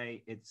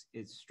yesterday, it's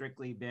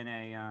strictly been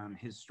a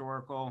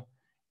historical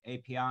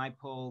API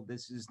pull.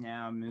 This is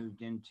now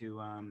moved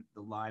into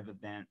the live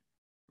event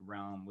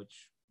realm,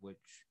 which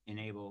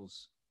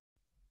enables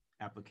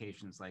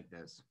applications like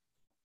this.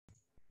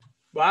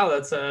 Wow,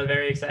 that's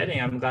very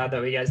exciting. I'm glad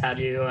that we guys had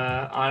you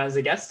on as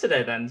a guest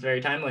today then. It's very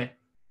timely.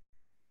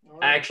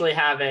 I actually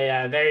have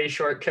a very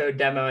short code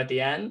demo at the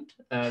end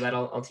that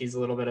I'll tease a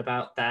little bit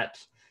about that.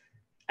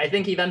 I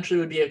think eventually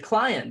would be a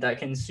client that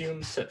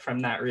consumes from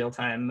that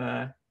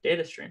real-time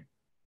data stream.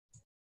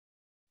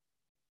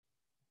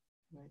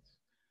 Nice.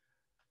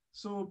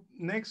 So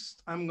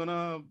next, I'm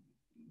gonna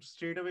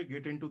straight away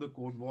get into the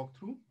code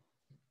walkthrough.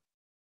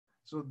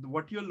 So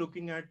what you're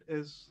looking at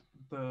is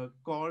the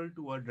call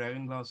to a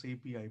DragonGlass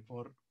API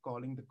for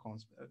calling the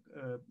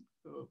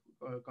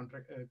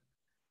contract.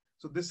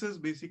 So this is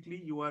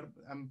basically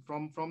I'm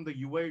from the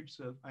UI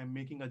itself, I'm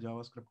making a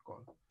JavaScript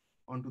call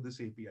onto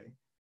this API.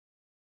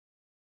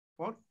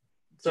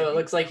 So it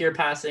looks like you're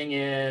passing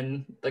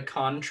in the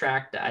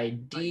contract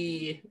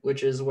ID,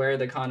 which is where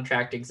the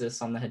contract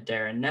exists on the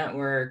Hedera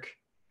network.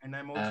 And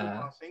I'm also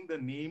passing the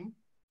name,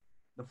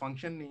 the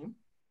function name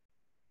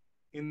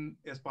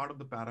as part of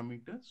the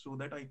parameter, so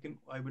that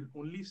I will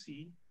only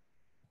see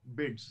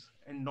bids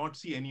and not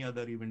see any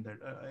other event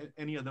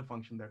any other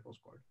function that was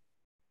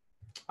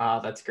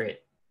called. That's great.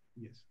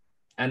 Yes.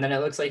 And then it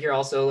looks like you're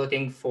also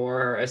looking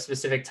for a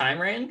specific time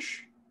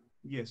range.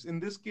 Yes. In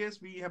this case,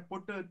 we have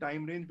put a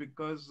time range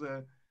because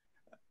while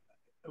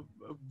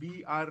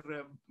we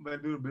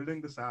were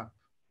building this app,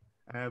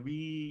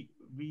 we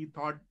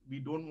thought we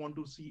don't want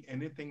to see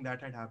anything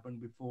that had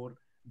happened before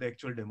the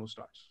actual demo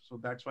starts. So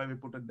that's why we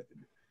put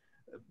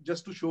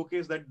just to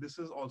showcase that this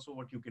is also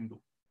what you can do.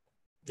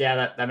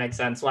 Yeah, that makes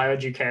sense. Why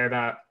would you care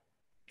about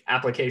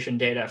application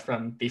data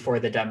from before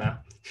the demo?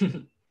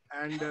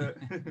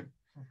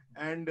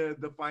 And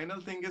the final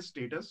thing is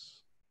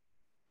status.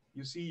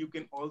 You see, you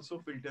can also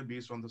filter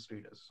based on the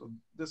status. So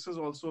this is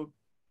also,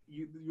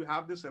 you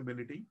have this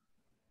ability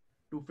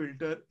to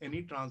filter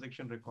any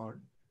transaction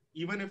record,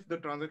 even if the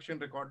transaction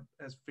record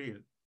has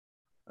failed,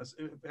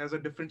 has a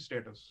different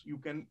status, you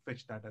can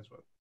fetch that as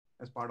well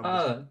as part of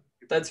this.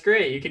 That's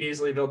great. You could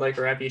easily build like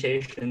a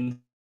reputation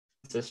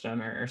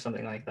system or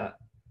something like that.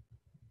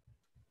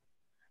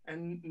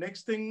 And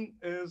next thing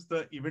is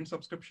the event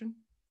subscription,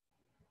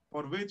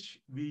 for which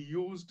we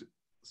used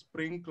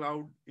Spring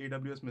Cloud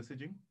AWS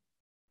messaging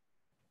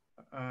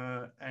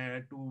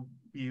to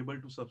be able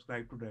to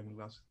subscribe to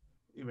DragonGlass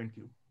event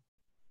queue.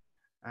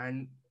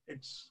 And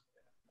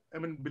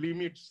believe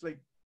me,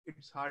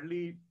 it's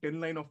hardly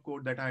 10 lines of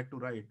code that I had to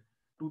write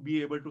to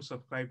be able to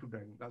subscribe to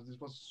DragonGlass. This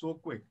was so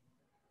quick.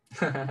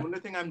 The only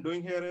thing I'm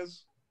doing here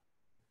is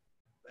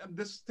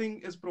this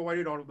thing is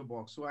provided out of the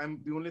box. So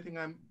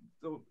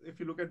so if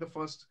you look at the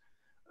first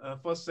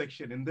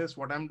section in this,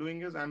 what I'm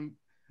doing is I'm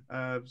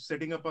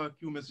setting up a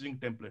queue messaging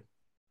template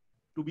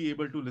to be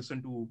able to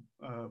listen to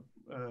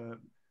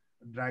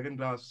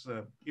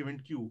DragonGlass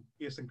event queue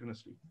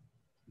asynchronously.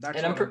 That's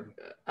And what I'm doing.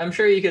 I'm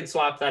sure you could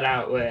swap that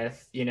out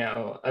with,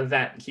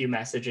 event queue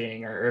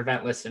messaging or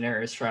event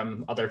listeners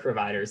from other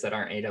providers that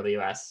aren't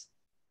AWS.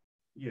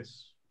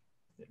 Yes.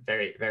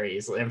 Very, very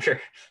easily, I'm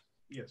sure.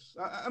 Yes.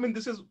 I mean,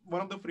 this is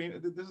one of the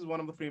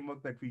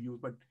framework that we use,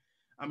 but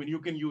I mean, you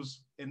can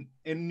use in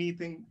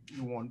anything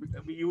you want.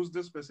 We use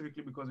this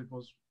specifically because it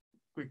was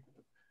quick,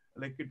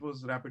 like it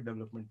was rapid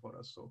development for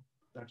us. So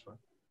that's why.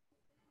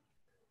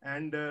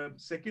 And the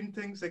second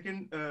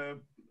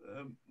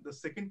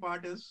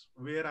part is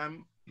where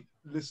I'm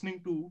listening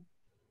to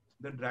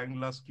the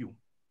DragonGlass queue.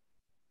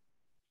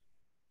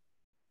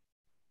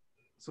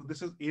 So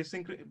this is we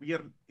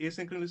are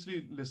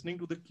asynchronously listening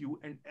to the queue,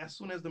 and as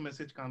soon as the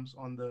message comes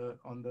on the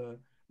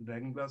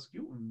DragonGlass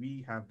queue,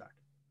 we have that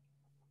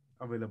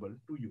available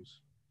to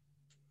use.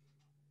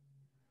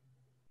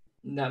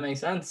 That makes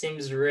sense.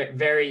 Seems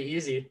very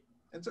easy.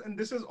 And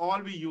this is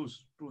all we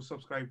use to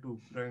subscribe to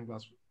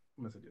DragonGlass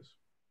messages.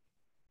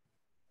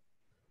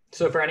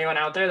 So for anyone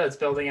out there that's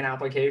building an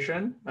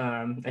application,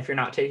 if you're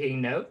not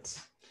taking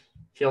notes,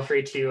 feel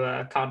free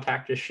to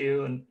contact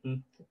Ashu and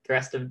the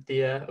rest of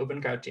the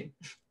OpenCrowd team.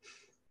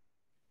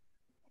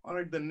 All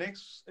right, the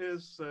next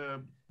is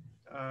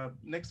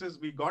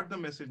we got the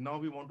message. Now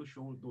we want to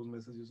show those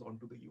messages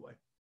onto the UI.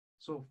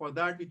 So for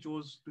that, we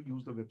chose to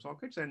use the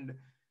WebSockets. And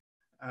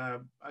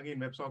again,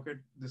 WebSocket,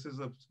 this is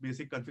a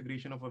basic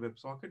configuration of a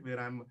WebSocket where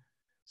I'm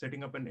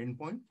setting up an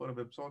endpoint for a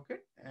WebSocket,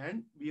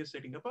 and we are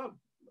setting up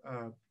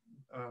a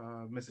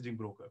messaging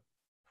broker.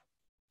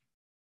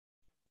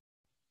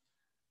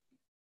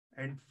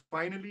 And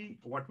finally,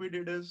 what we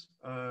did is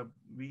by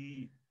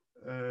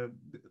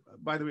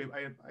the way,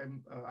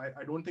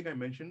 I don't think I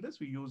mentioned this.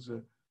 We use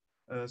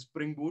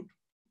Spring Boot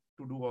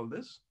to do all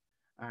this.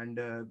 And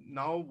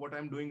now what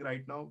I'm doing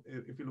right now,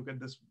 if you look at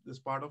this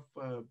part of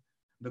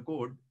the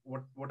code,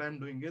 what I'm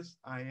doing is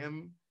I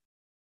am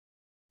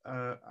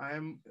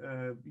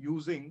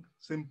using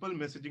simple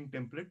messaging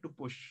template to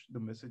push the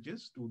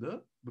messages to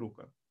the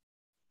broker.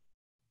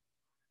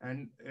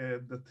 And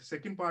the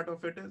second part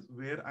of it is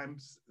where I'm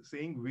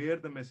saying where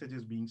the message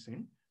is being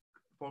sent,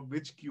 for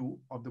which queue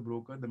of the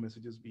broker the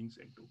message is being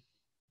sent to.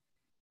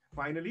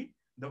 Finally,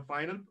 the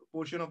final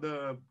portion of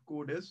the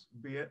code is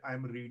where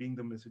I'm reading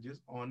the messages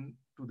on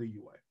to the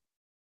UI.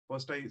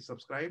 First, I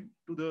subscribe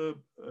to the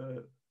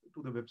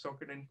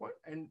WebSocket endpoint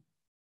and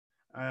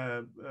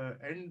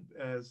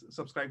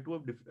subscribe to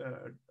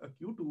a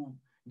queue to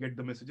get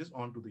the messages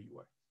onto the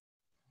UI.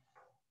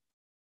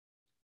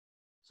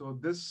 So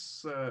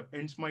this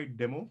ends my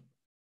demo.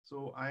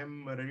 So I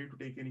am ready to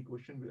take any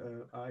question.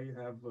 I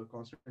have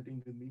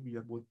Constantine with me. We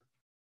are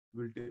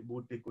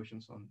both take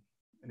questions on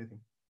anything.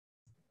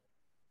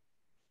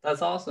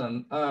 That's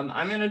awesome.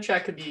 I'm going to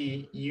check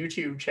the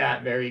YouTube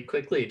chat very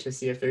quickly to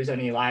see if there's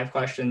any live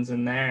questions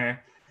in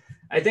there.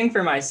 I think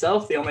for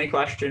myself, the only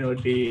question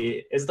would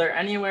be, is there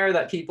anywhere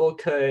that people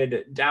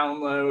could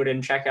download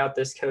and check out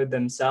this code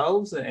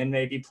themselves and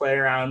maybe play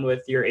around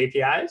with your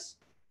APIs?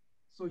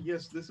 So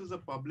yes, this is a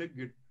public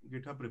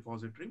GitHub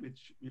repository,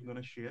 which we're going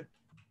to share.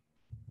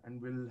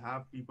 And we'll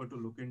have people to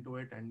look into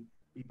it, and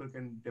people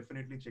can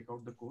definitely check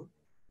out the code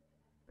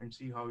and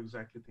see how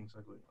exactly things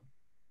are going on.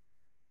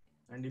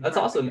 And that's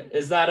awesome.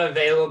 Is that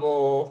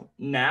available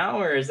now,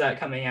 or is that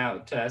coming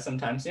out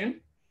sometime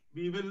soon?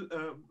 We will,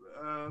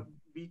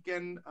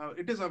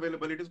 it is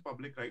available. It is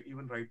public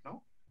even right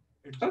now.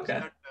 It's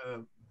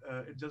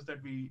just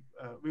that, we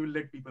will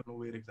let people know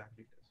where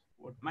exactly it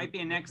is. Might be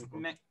a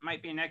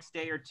next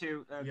day or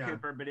two,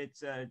 Cooper, but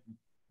it's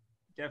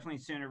definitely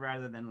sooner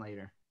rather than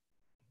later.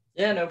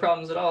 Yeah, no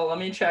problems at all. Let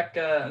me check.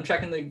 I'm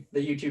checking the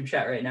YouTube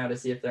chat right now to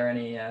see if there are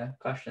any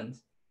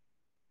questions.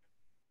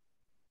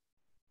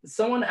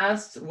 Someone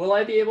asked, will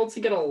I be able to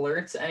get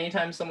alerts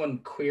anytime someone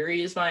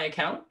queries my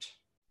account?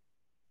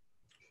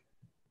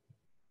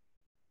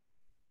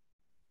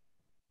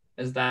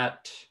 Is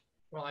that?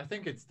 Well, I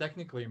think it's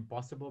technically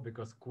impossible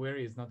because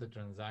query is not a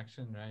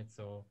transaction, right?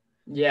 So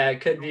yeah,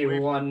 it could be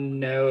one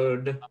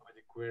node.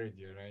 Somebody queried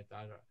you, right?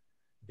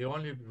 The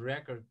only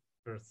record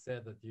per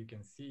se that you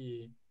can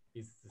see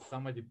is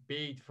somebody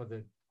paid for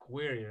the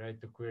query, right,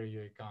 to query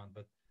your account,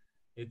 but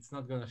it's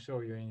not going to show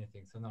you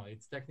anything. So no,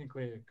 it's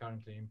technically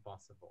currently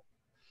impossible.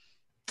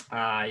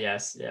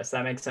 Yes,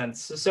 that makes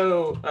sense.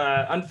 So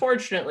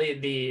unfortunately,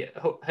 the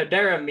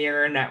Hedera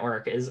mirror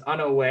network is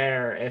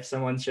unaware if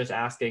someone's just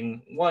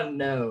asking one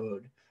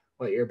node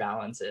what your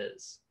balance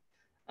is.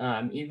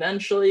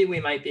 Eventually, we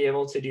might be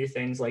able to do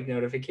things like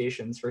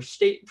notifications for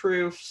state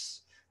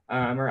proofs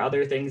or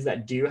other things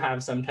that do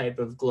have some type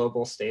of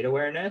global state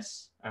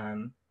awareness.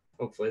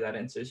 Hopefully that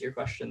answers your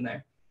question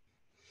there.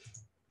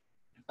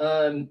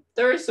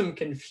 There is some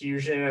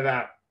confusion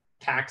about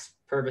tax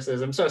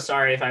purposes. I'm so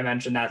sorry if I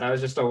mentioned that. That was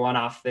just a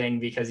one-off thing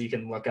because you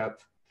can look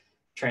up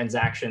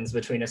transactions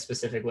between a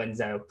specific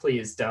window.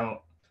 Please don't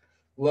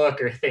look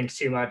or think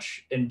too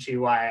much into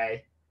why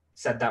I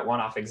said that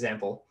one-off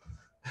example.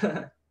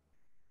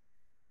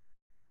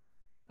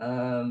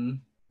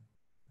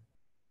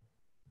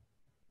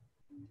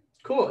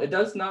 Cool. It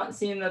does not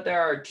seem that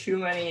there are too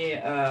many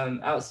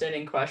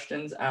outstanding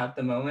questions at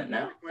the moment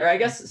now. Or I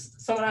guess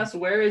someone asked,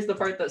 where is the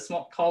part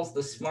that calls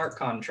the smart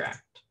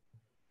contract?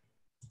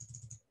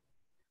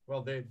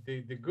 Well,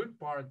 the good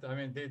part, I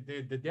mean,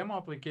 the demo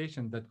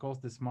application that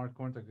calls the smart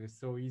contract is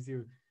so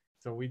easy.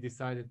 So we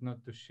decided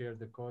not to share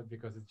the code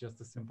because it's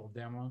just a simple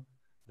demo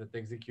that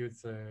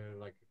executes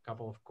like a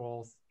couple of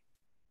calls.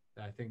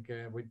 I think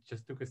we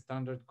just took a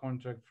standard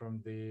contract from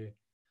the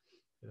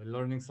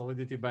learning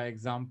solidity by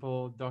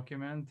example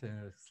document,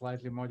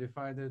 slightly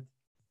modified it.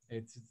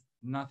 It's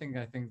nothing,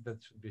 I think,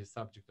 that should be a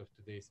subject of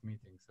today's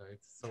meeting. So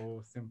it's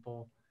so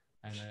simple,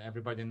 and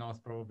everybody knows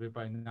probably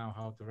by now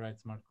how to write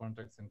smart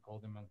contracts and call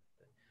them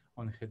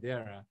on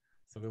Hedera.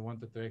 So we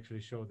wanted to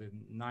actually show the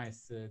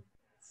nice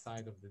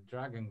side of the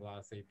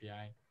DragonGlass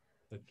API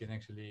that can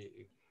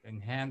actually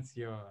enhance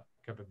your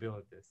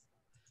capabilities.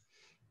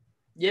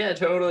 Yeah,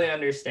 totally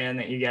understand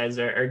that you guys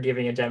are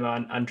giving a demo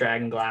on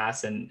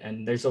DragonGlass,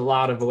 and there's a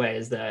lot of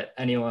ways that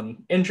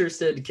anyone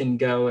interested can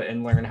go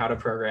and learn how to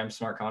program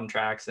smart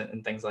contracts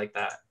and things like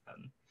that.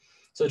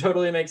 So it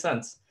totally makes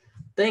sense.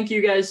 Thank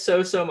you guys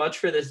so much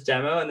for this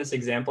demo and this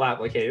example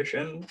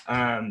application.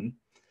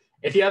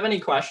 If you have any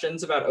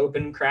questions about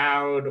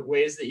OpenCrowd,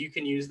 ways that you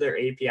can use their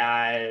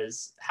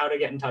APIs, how to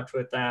get in touch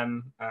with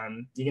them,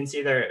 you can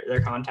see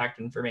their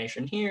contact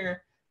information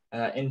here,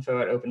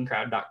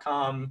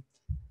 info@opencrowd.com.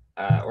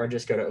 Or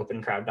just go to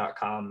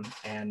opencrowd.com,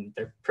 and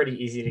they're pretty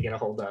easy to get a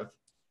hold of.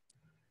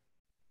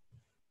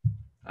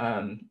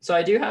 So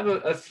I do have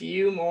a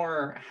few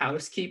more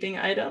housekeeping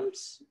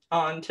items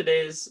on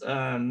today's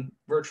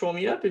virtual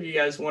meetup, if you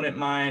guys wouldn't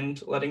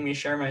mind letting me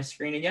share my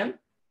screen again.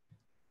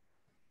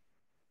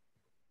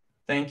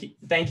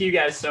 Thank you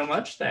guys so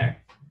much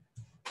there.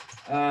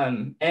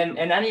 And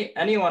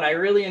anyone, I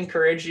really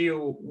encourage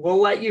you, we'll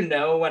let you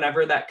know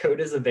whenever that code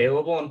is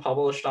available and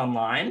published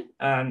online,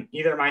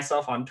 either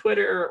myself on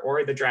Twitter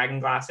or the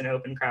DragonGlass and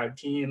OpenCrowd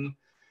team.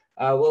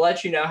 We'll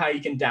let you know how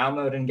you can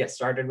download and get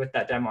started with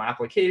that demo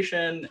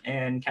application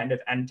and kind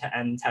of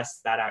end-to-end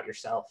test that out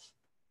yourself.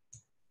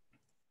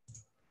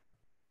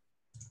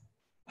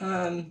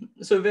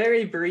 So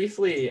very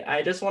briefly,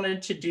 I just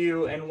wanted to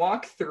do and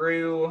walk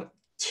through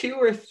 2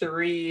 or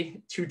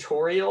 3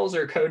 tutorials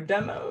or code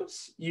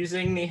demos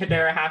using the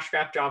Hedera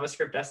Hashgraph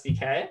JavaScript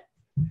SDK.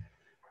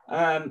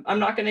 I'm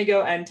not going to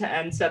go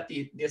end-to-end set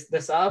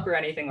this up or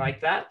anything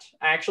like that.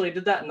 I actually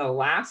did that in the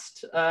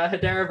last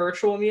Hedera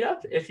virtual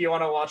meetup, if you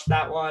want to watch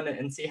that one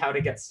and see how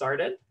to get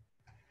started.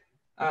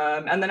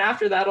 And then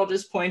after that, I'll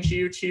just point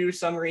you to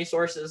some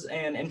resources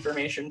and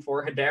information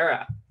for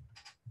Hedera.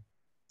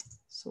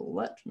 So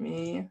let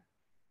me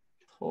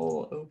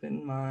pull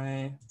open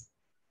my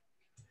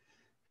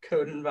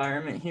code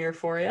environment here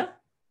for you.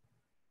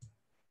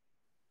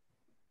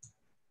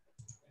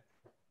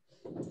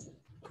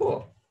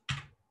 Cool.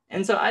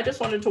 And so I just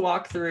wanted to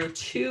walk through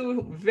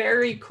 2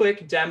 very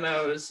quick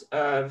demos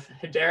of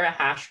Hedera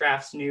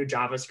Hashgraph's new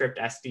JavaScript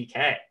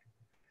SDK.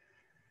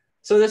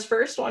 So this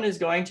first one is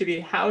going to be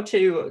how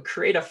to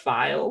create a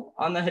file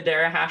on the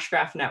Hedera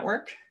Hashgraph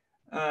network.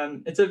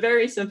 It's a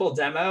very simple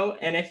demo,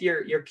 and if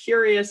you're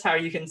curious how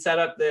you can set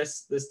up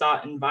this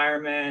dot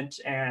environment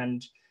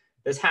and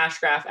this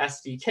Hashgraph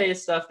SDK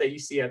stuff that you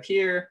see up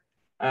here,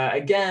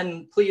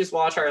 again, please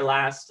watch our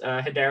last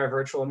Hedera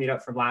virtual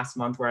meetup from last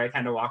month where I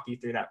kind of walked you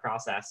through that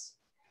process.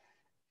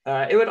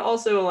 It would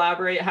also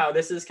elaborate how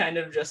this is kind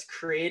of just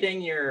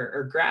creating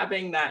or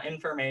grabbing that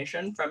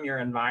information from your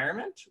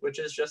environment, which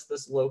is just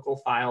this local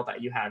file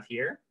that you have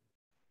here.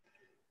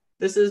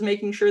 This is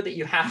making sure that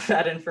you have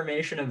that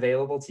information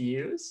available to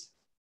use.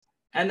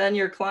 And then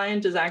your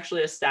client is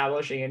actually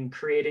establishing and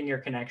creating your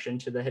connection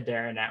to the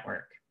Hedera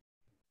network.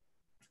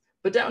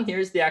 But down here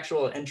is the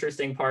actual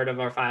interesting part of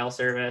our file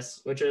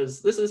service, which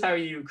is this is how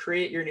you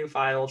create your new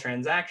file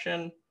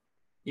transaction.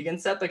 You can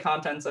set the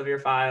contents of your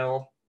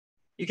file.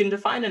 You can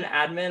define an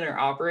admin or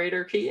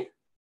operator key.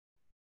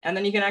 And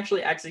then you can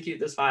actually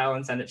execute this file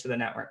and send it to the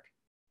network.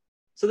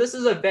 So this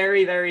is a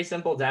very, very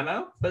simple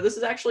demo, but this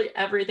is actually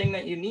everything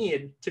that you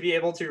need to be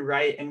able to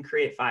write and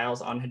create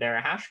files on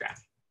Hedera Hashgraph.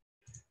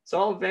 So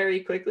I'll very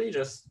quickly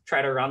just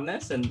try to run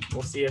this, and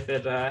we'll see if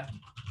it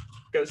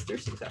goes through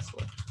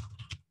successfully.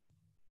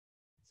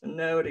 So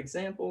node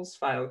examples,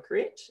 file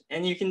create,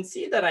 and you can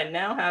see that I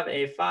now have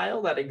a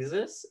file that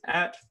exists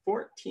at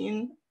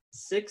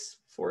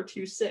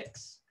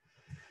 14.6.426.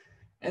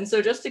 And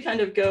so just to kind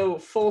of go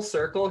full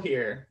circle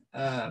here,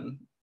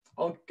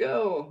 I'll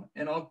go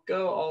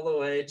all the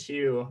way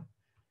to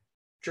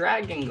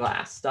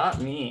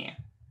dragonglass.me,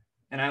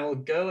 and I will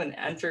go and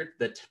enter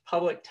the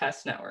public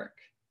test network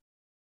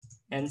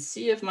and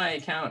see if my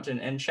account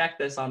and check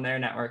this on their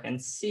network and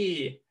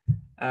see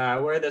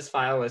where this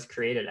file was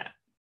created at.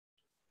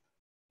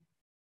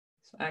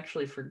 So I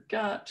actually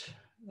forgot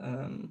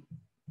where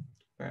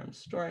I'm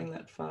storing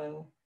that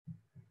file.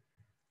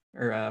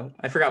 Or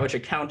I forgot which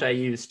account I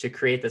used to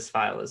create this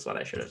file is what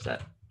I should have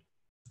said.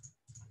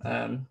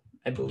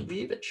 I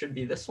believe it should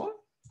be this one.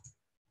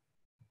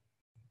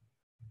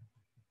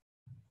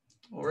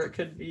 or it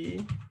could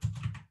be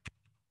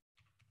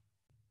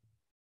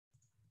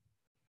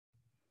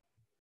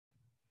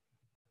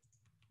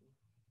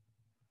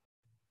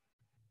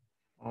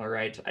all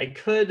right. I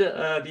could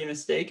be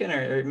mistaken,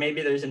 or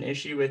maybe there's an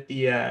issue with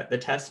the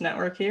test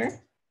network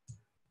here.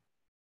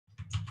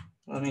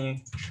 Let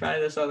me try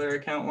this other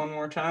account one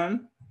more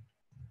time.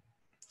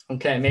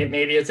 Okay,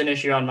 maybe it's an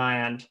issue on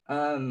my end.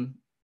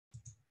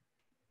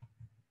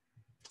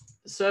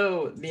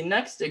 So the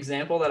next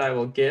example that I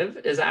will give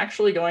is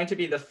actually going to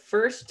be the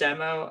first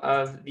demo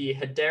of the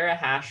Hedera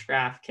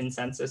Hashgraph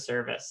consensus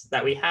service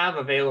that we have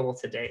available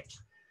to date.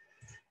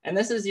 And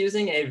this is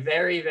using a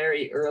very,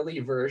 very early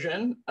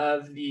version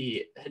of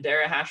the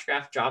Hedera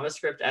Hashgraph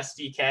JavaScript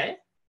SDK.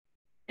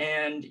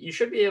 And you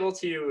should be able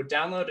to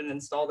download and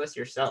install this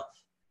yourself.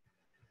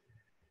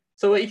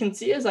 So what you can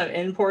see is I'm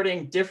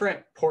importing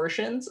different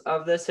portions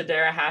of this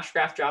Hedera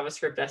Hashgraph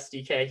JavaScript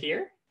SDK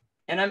here.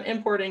 And I'm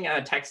importing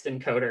a text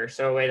encoder,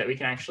 so a way that we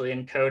can actually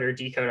encode or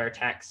decode our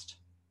text.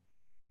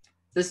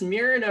 This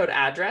mirror node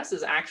address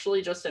is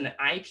actually just an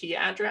IP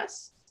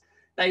address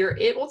that you're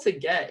able to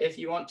get if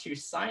you want to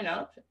sign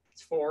up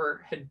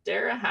for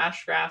Hedera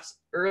Hashgraph's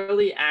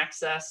early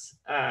access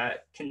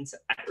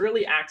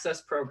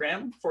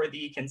program for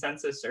the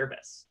consensus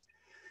service.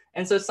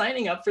 And so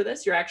signing up for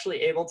this, you're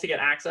actually able to get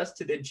access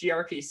to the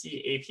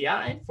gRPC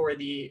API for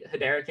the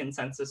Hedera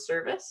consensus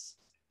service.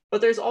 But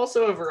there's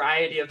also a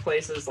variety of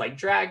places like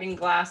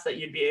DragonGlass that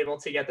you'd be able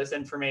to get this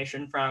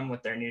information from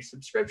with their new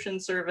subscription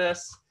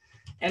service,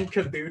 and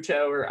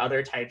Kabuto or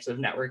other types of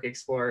network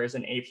explorers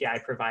and API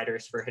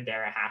providers for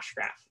Hedera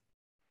Hashgraph.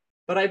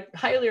 But I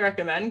highly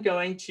recommend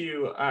going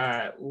to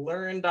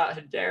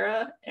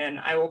learn.hedera, and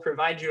I will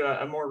provide you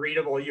a more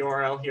readable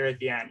URL here at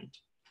the end.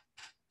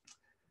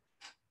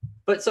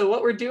 But so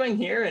what we're doing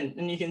here,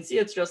 and you can see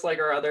it's just like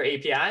our other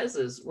APIs,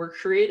 is we're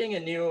creating a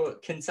new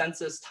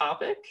consensus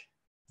topic.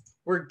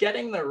 We're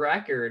getting the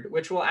record,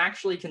 which will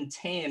actually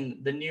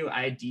contain the new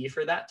ID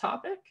for that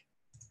topic.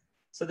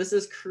 So this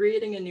is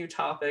creating a new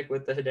topic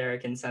with the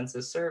Hedera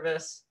consensus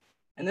service.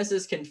 And this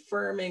is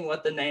confirming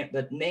what the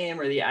name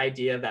or the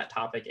ID of that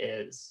topic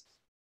is.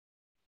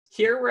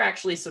 Here we're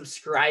actually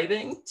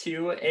subscribing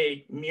to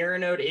a mirror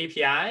node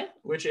API,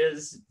 which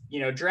is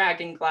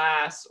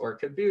DragonGlass or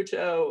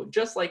Kabuto,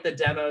 just like the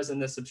demos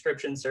and the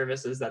subscription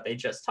services that they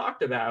just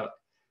talked about.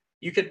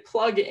 You could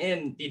plug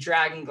in the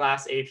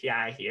DragonGlass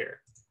API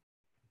here.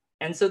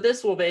 And so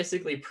this will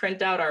basically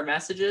print out our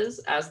messages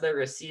as they're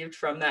received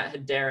from that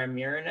Hedera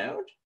mirror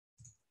node.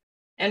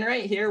 And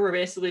right here, we're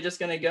basically just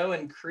going to go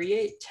and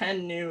create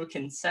 10 new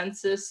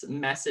consensus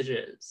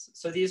messages.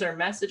 So these are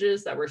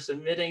messages that we're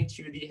submitting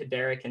to the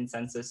Hedera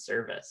consensus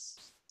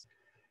service.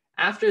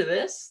 After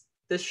this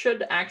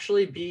should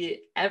actually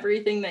be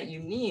everything that you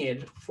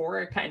need for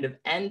a kind of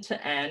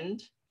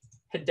end-to-end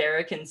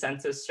Hedera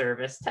consensus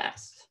service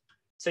test.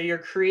 So you're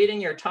creating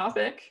your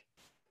topic,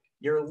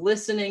 you're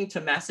listening to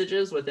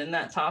messages within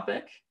that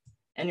topic,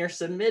 and you're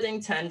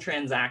submitting 10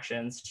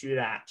 transactions to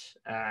that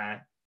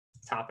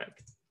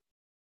topic.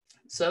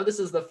 So this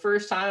is the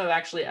first time I've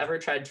actually ever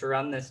tried to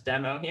run this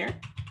demo here.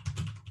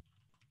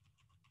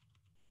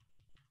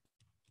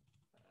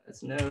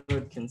 It's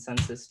node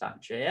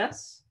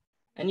consensus.js.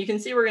 And you can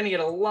see we're going to get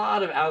a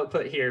lot of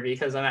output here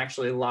because I'm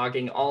actually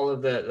logging all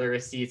of the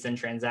receipts and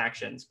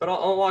transactions. But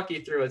I'll walk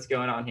you through what's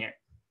going on here.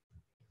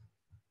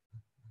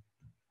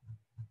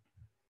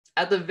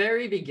 At the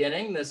very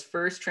beginning, this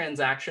first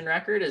transaction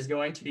record is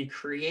going to be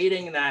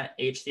creating that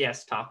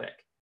HCS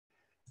topic.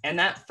 And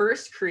that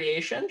first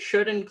creation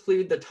should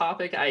include the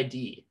topic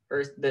ID,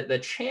 or the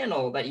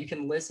channel that you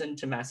can listen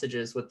to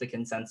messages with the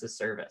consensus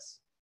service.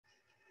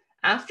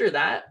 After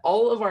that,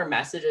 all of our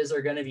messages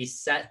are going to be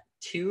set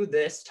to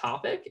this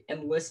topic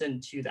and listen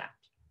to that.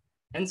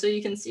 And so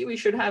you can see we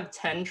should have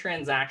 10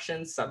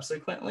 transactions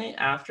subsequently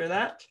after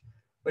that,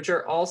 which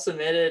are all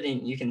submitted,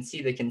 and you can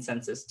see the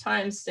consensus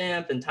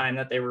timestamp and time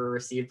that they were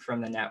received from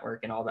the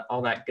network and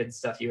all that good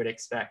stuff you would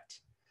expect.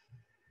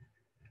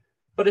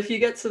 But if you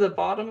get to the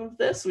bottom of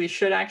this, we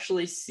should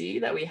actually see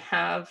that we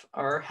have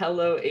our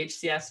hello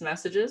HCS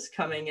messages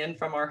coming in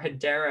from our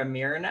Hedera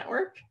mirror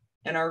network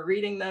and are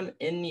reading them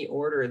in the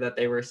order that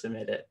they were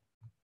submitted.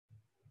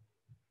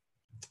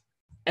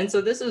 And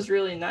so this is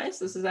really nice.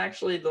 This is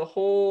actually the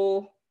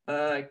whole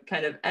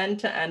kind of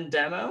end-to-end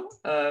demo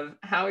of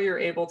how you're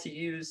able to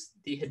use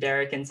the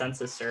Hedera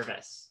consensus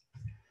service.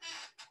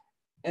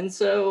 And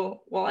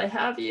so while I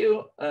have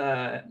you,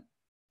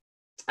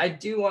 I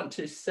do want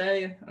to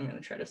say, I'm going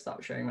to try to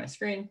stop sharing my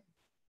screen.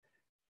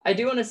 I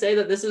do want to say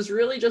that this is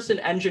really just an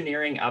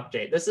engineering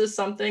update. This is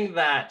something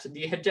that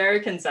the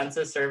Hedera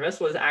consensus service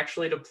was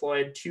actually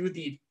deployed to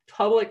the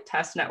public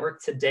test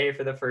network today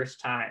for the first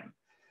time.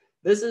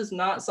 This is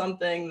not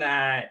something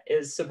that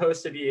is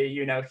supposed to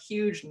be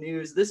huge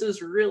news. This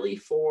is really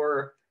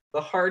for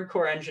the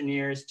hardcore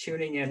engineers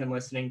tuning in and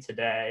listening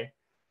today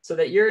so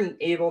that you're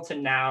able to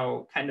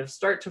now kind of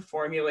start to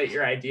formulate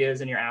your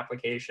ideas and your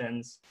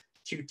applications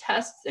to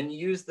test and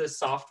use this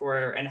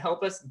software and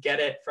help us get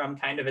it from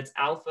kind of its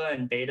alpha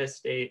and beta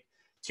state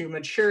to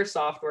mature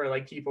software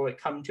like people would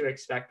come to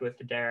expect with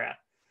Hedera.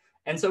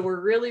 And so we're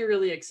really,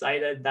 really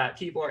excited that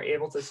people are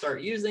able to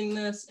start using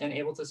this and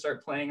able to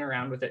start playing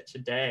around with it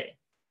today.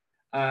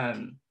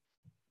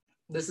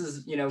 This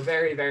is,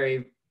 very,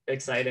 very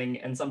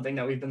exciting and something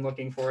that we've been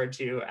looking forward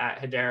to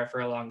at Hedera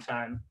for a long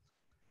time.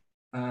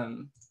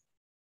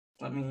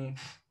 Let me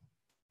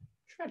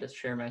try to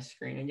share my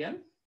screen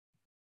again,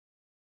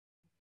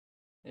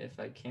 if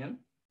I can.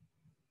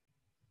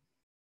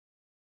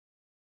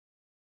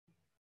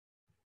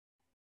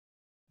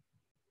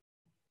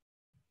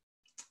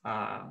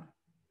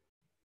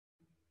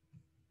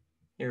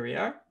 Here we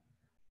are.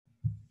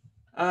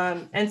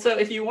 And so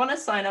if you want to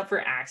sign up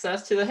for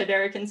access to the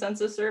Hedera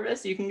consensus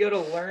service, you can go to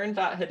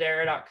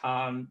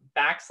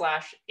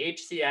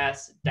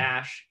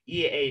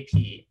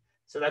learn.hedera.com/HCS-EAP.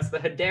 So that's the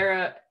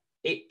Hedera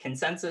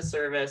consensus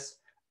service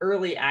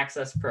early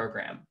access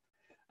program.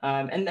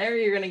 And there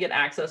you're going to get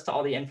access to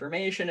all the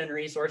information and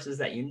resources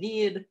that you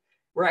need.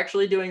 We're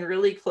actually doing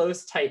really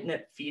close,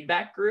 tight-knit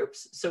feedback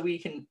groups, so we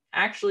can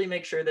actually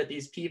make sure that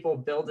these people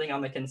building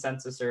on the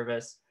consensus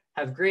service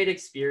have great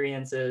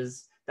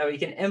experiences, that we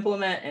can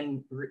implement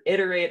and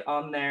iterate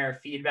on their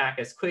feedback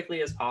as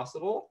quickly as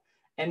possible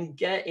and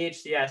get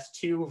HCS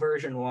to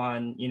version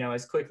 1,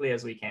 as quickly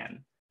as we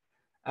can.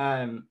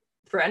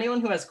 For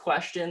anyone who has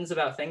questions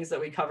about things that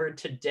we covered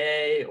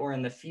today or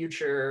in the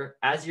future,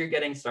 as you're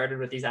getting started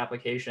with these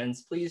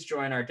applications, please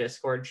join our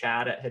Discord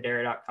chat at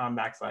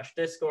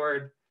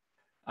hedera.com/discord.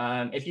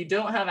 If you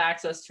don't have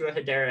access to a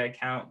Hedera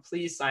account,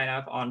 please sign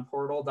up on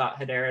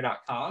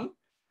portal.hedera.com.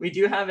 We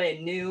do have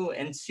a new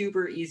and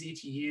super easy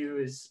to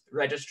use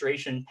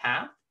registration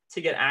path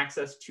to get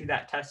access to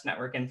that test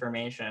network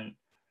information.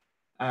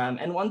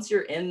 And once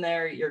you're in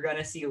there, you're going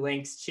to see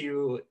links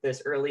to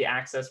this early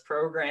access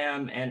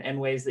program and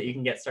ways that you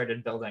can get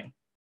started building.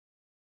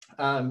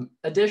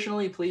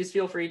 Additionally, please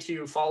feel free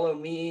to follow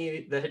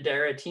me, the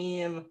Hedera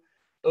team,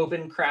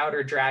 OpenCrowd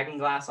or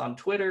DragonGlass on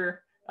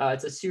Twitter.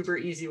 It's a super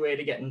easy way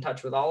to get in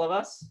touch with all of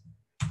us.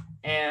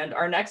 And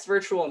our next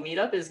virtual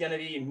meetup is going to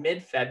be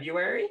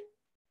mid-February,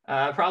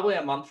 probably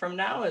a month from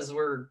now, as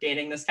we're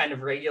gaining this kind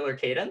of regular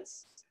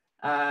cadence.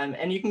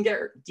 And you can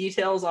get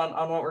details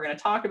on what we're going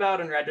to talk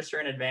about and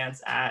register in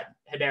advance at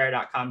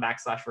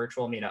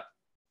hedera.com/virtual meetup.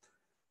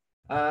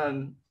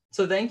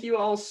 So thank you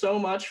all so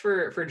much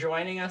for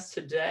joining us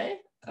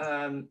today.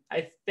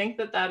 I think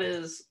that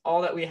is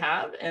all that we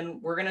have, and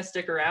we're going to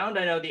stick around.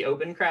 I know the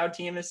OpenCrowd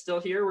team is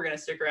still here. We're going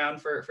to stick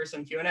around for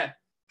some Q&A.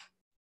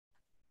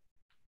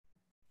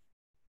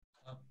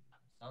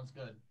 Sounds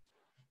good.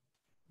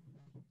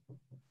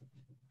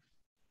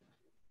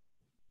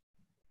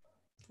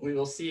 We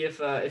will see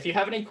if you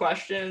have any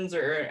questions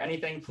or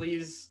anything,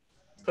 please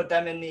put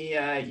them in the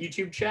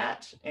YouTube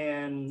chat,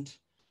 and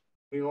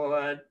we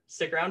will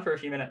stick around for a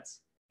few minutes.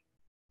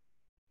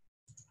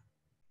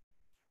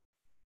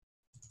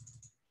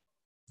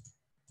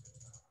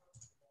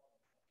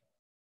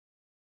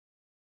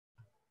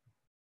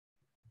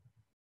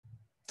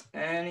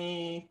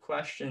 Any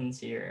questions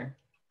here?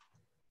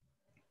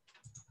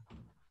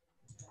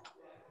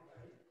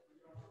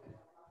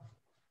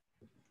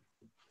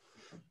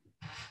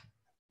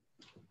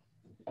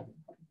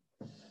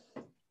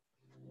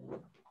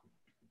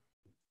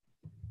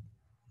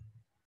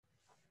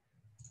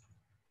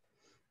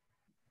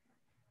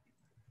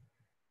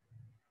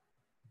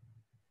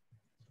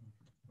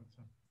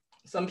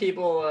 Some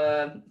people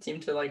seem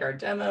to like our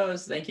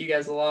demos. Thank you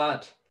guys a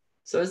lot.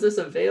 So is this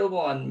available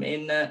on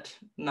mainnet,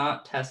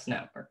 not test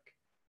network?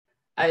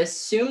 I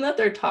assume that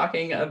they're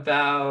talking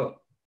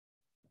about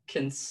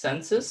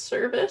consensus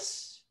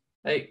service.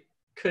 I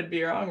could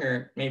be wrong,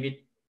 or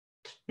maybe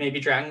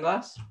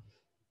DragonGlass.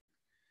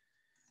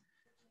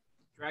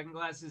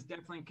 DragonGlass is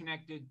definitely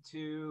connected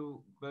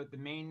to both the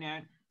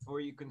mainnet, or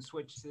you can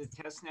switch to the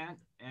testnet,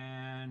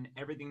 and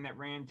everything that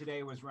ran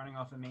today was running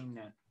off a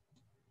mainnet.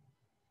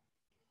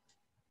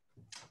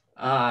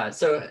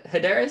 So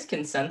Hedera's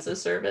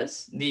consensus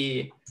service,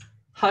 the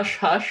hush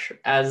hush,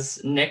 as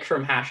Nick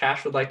from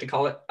Hash would like to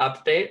call it,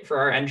 update for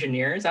our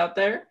engineers out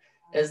there,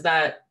 is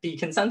that the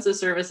consensus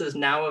service is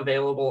now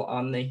available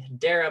on the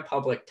Hedera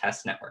public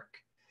test network.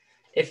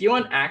 If you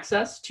want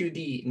access to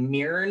the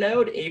mirror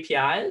node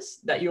APIs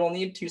that you will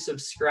need to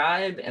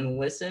subscribe and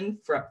listen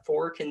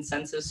for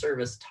consensus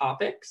service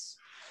topics,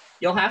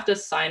 you'll have to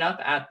sign up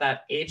at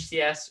that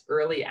HCS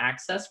early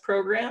access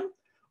program,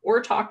 or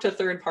talk to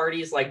third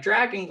parties like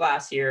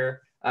DragonGlass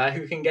here,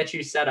 who can get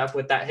you set up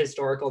with that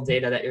historical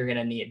data that you're going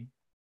to need.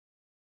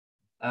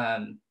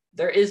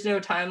 There is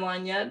no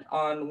timeline yet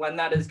on when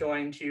that is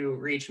going to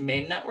reach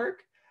main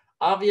network.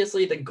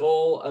 Obviously, the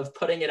goal of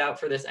putting it out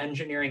for this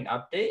engineering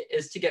update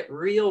is to get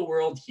real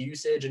world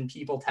usage and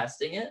people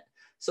testing it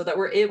so that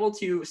we're able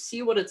to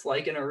see what it's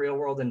like in a real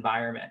world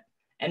environment.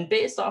 And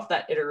based off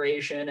that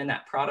iteration and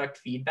that product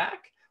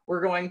feedback,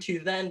 we're going to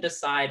then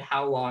decide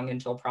how long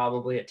until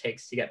probably it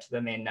takes to get to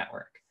the main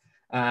network.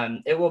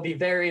 It will be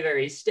very,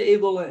 very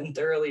stable and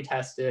thoroughly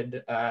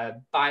tested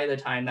by the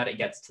time that it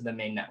gets to the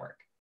main network.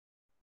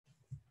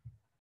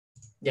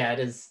 Yeah, it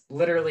is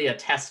literally a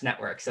test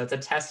network. So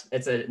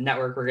it's a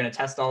network we're going to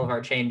test all of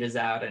our changes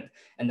out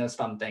and those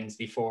fun things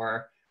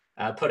before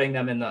putting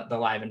them in the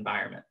live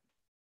environment.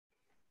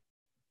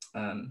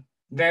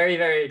 Very,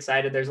 very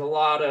excited. There's a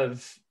lot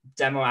of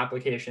demo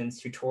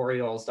applications,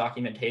 tutorials,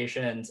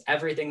 documentations,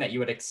 everything that you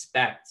would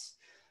expect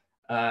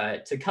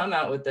to come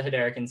out with the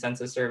Hedera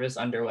Consensus Service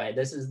underway.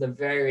 This is the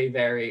very,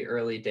 very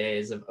early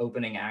days of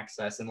opening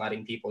access and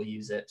letting people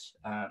use it.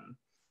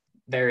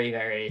 Very,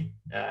 very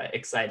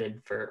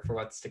excited for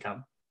what's to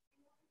come.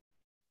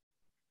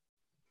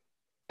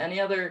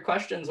 Any other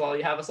questions while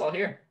you have us all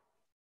here?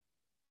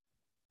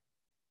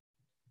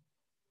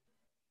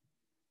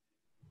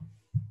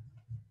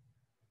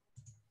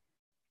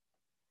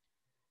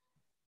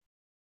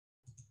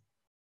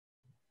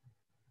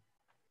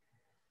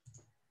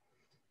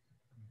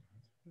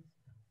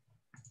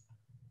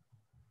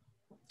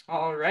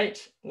 All right.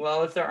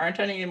 Well, if there aren't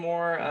any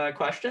more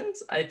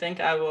questions, I think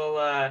I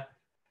will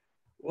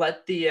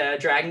let the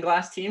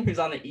DragonGlass team who's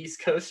on the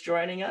East Coast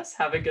joining us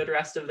have a good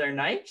rest of their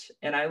night.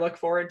 And I look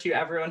forward to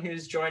everyone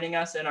who's joining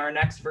us in our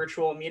next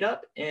virtual meetup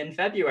in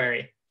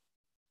February.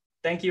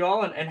 Thank you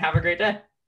all and have a great day.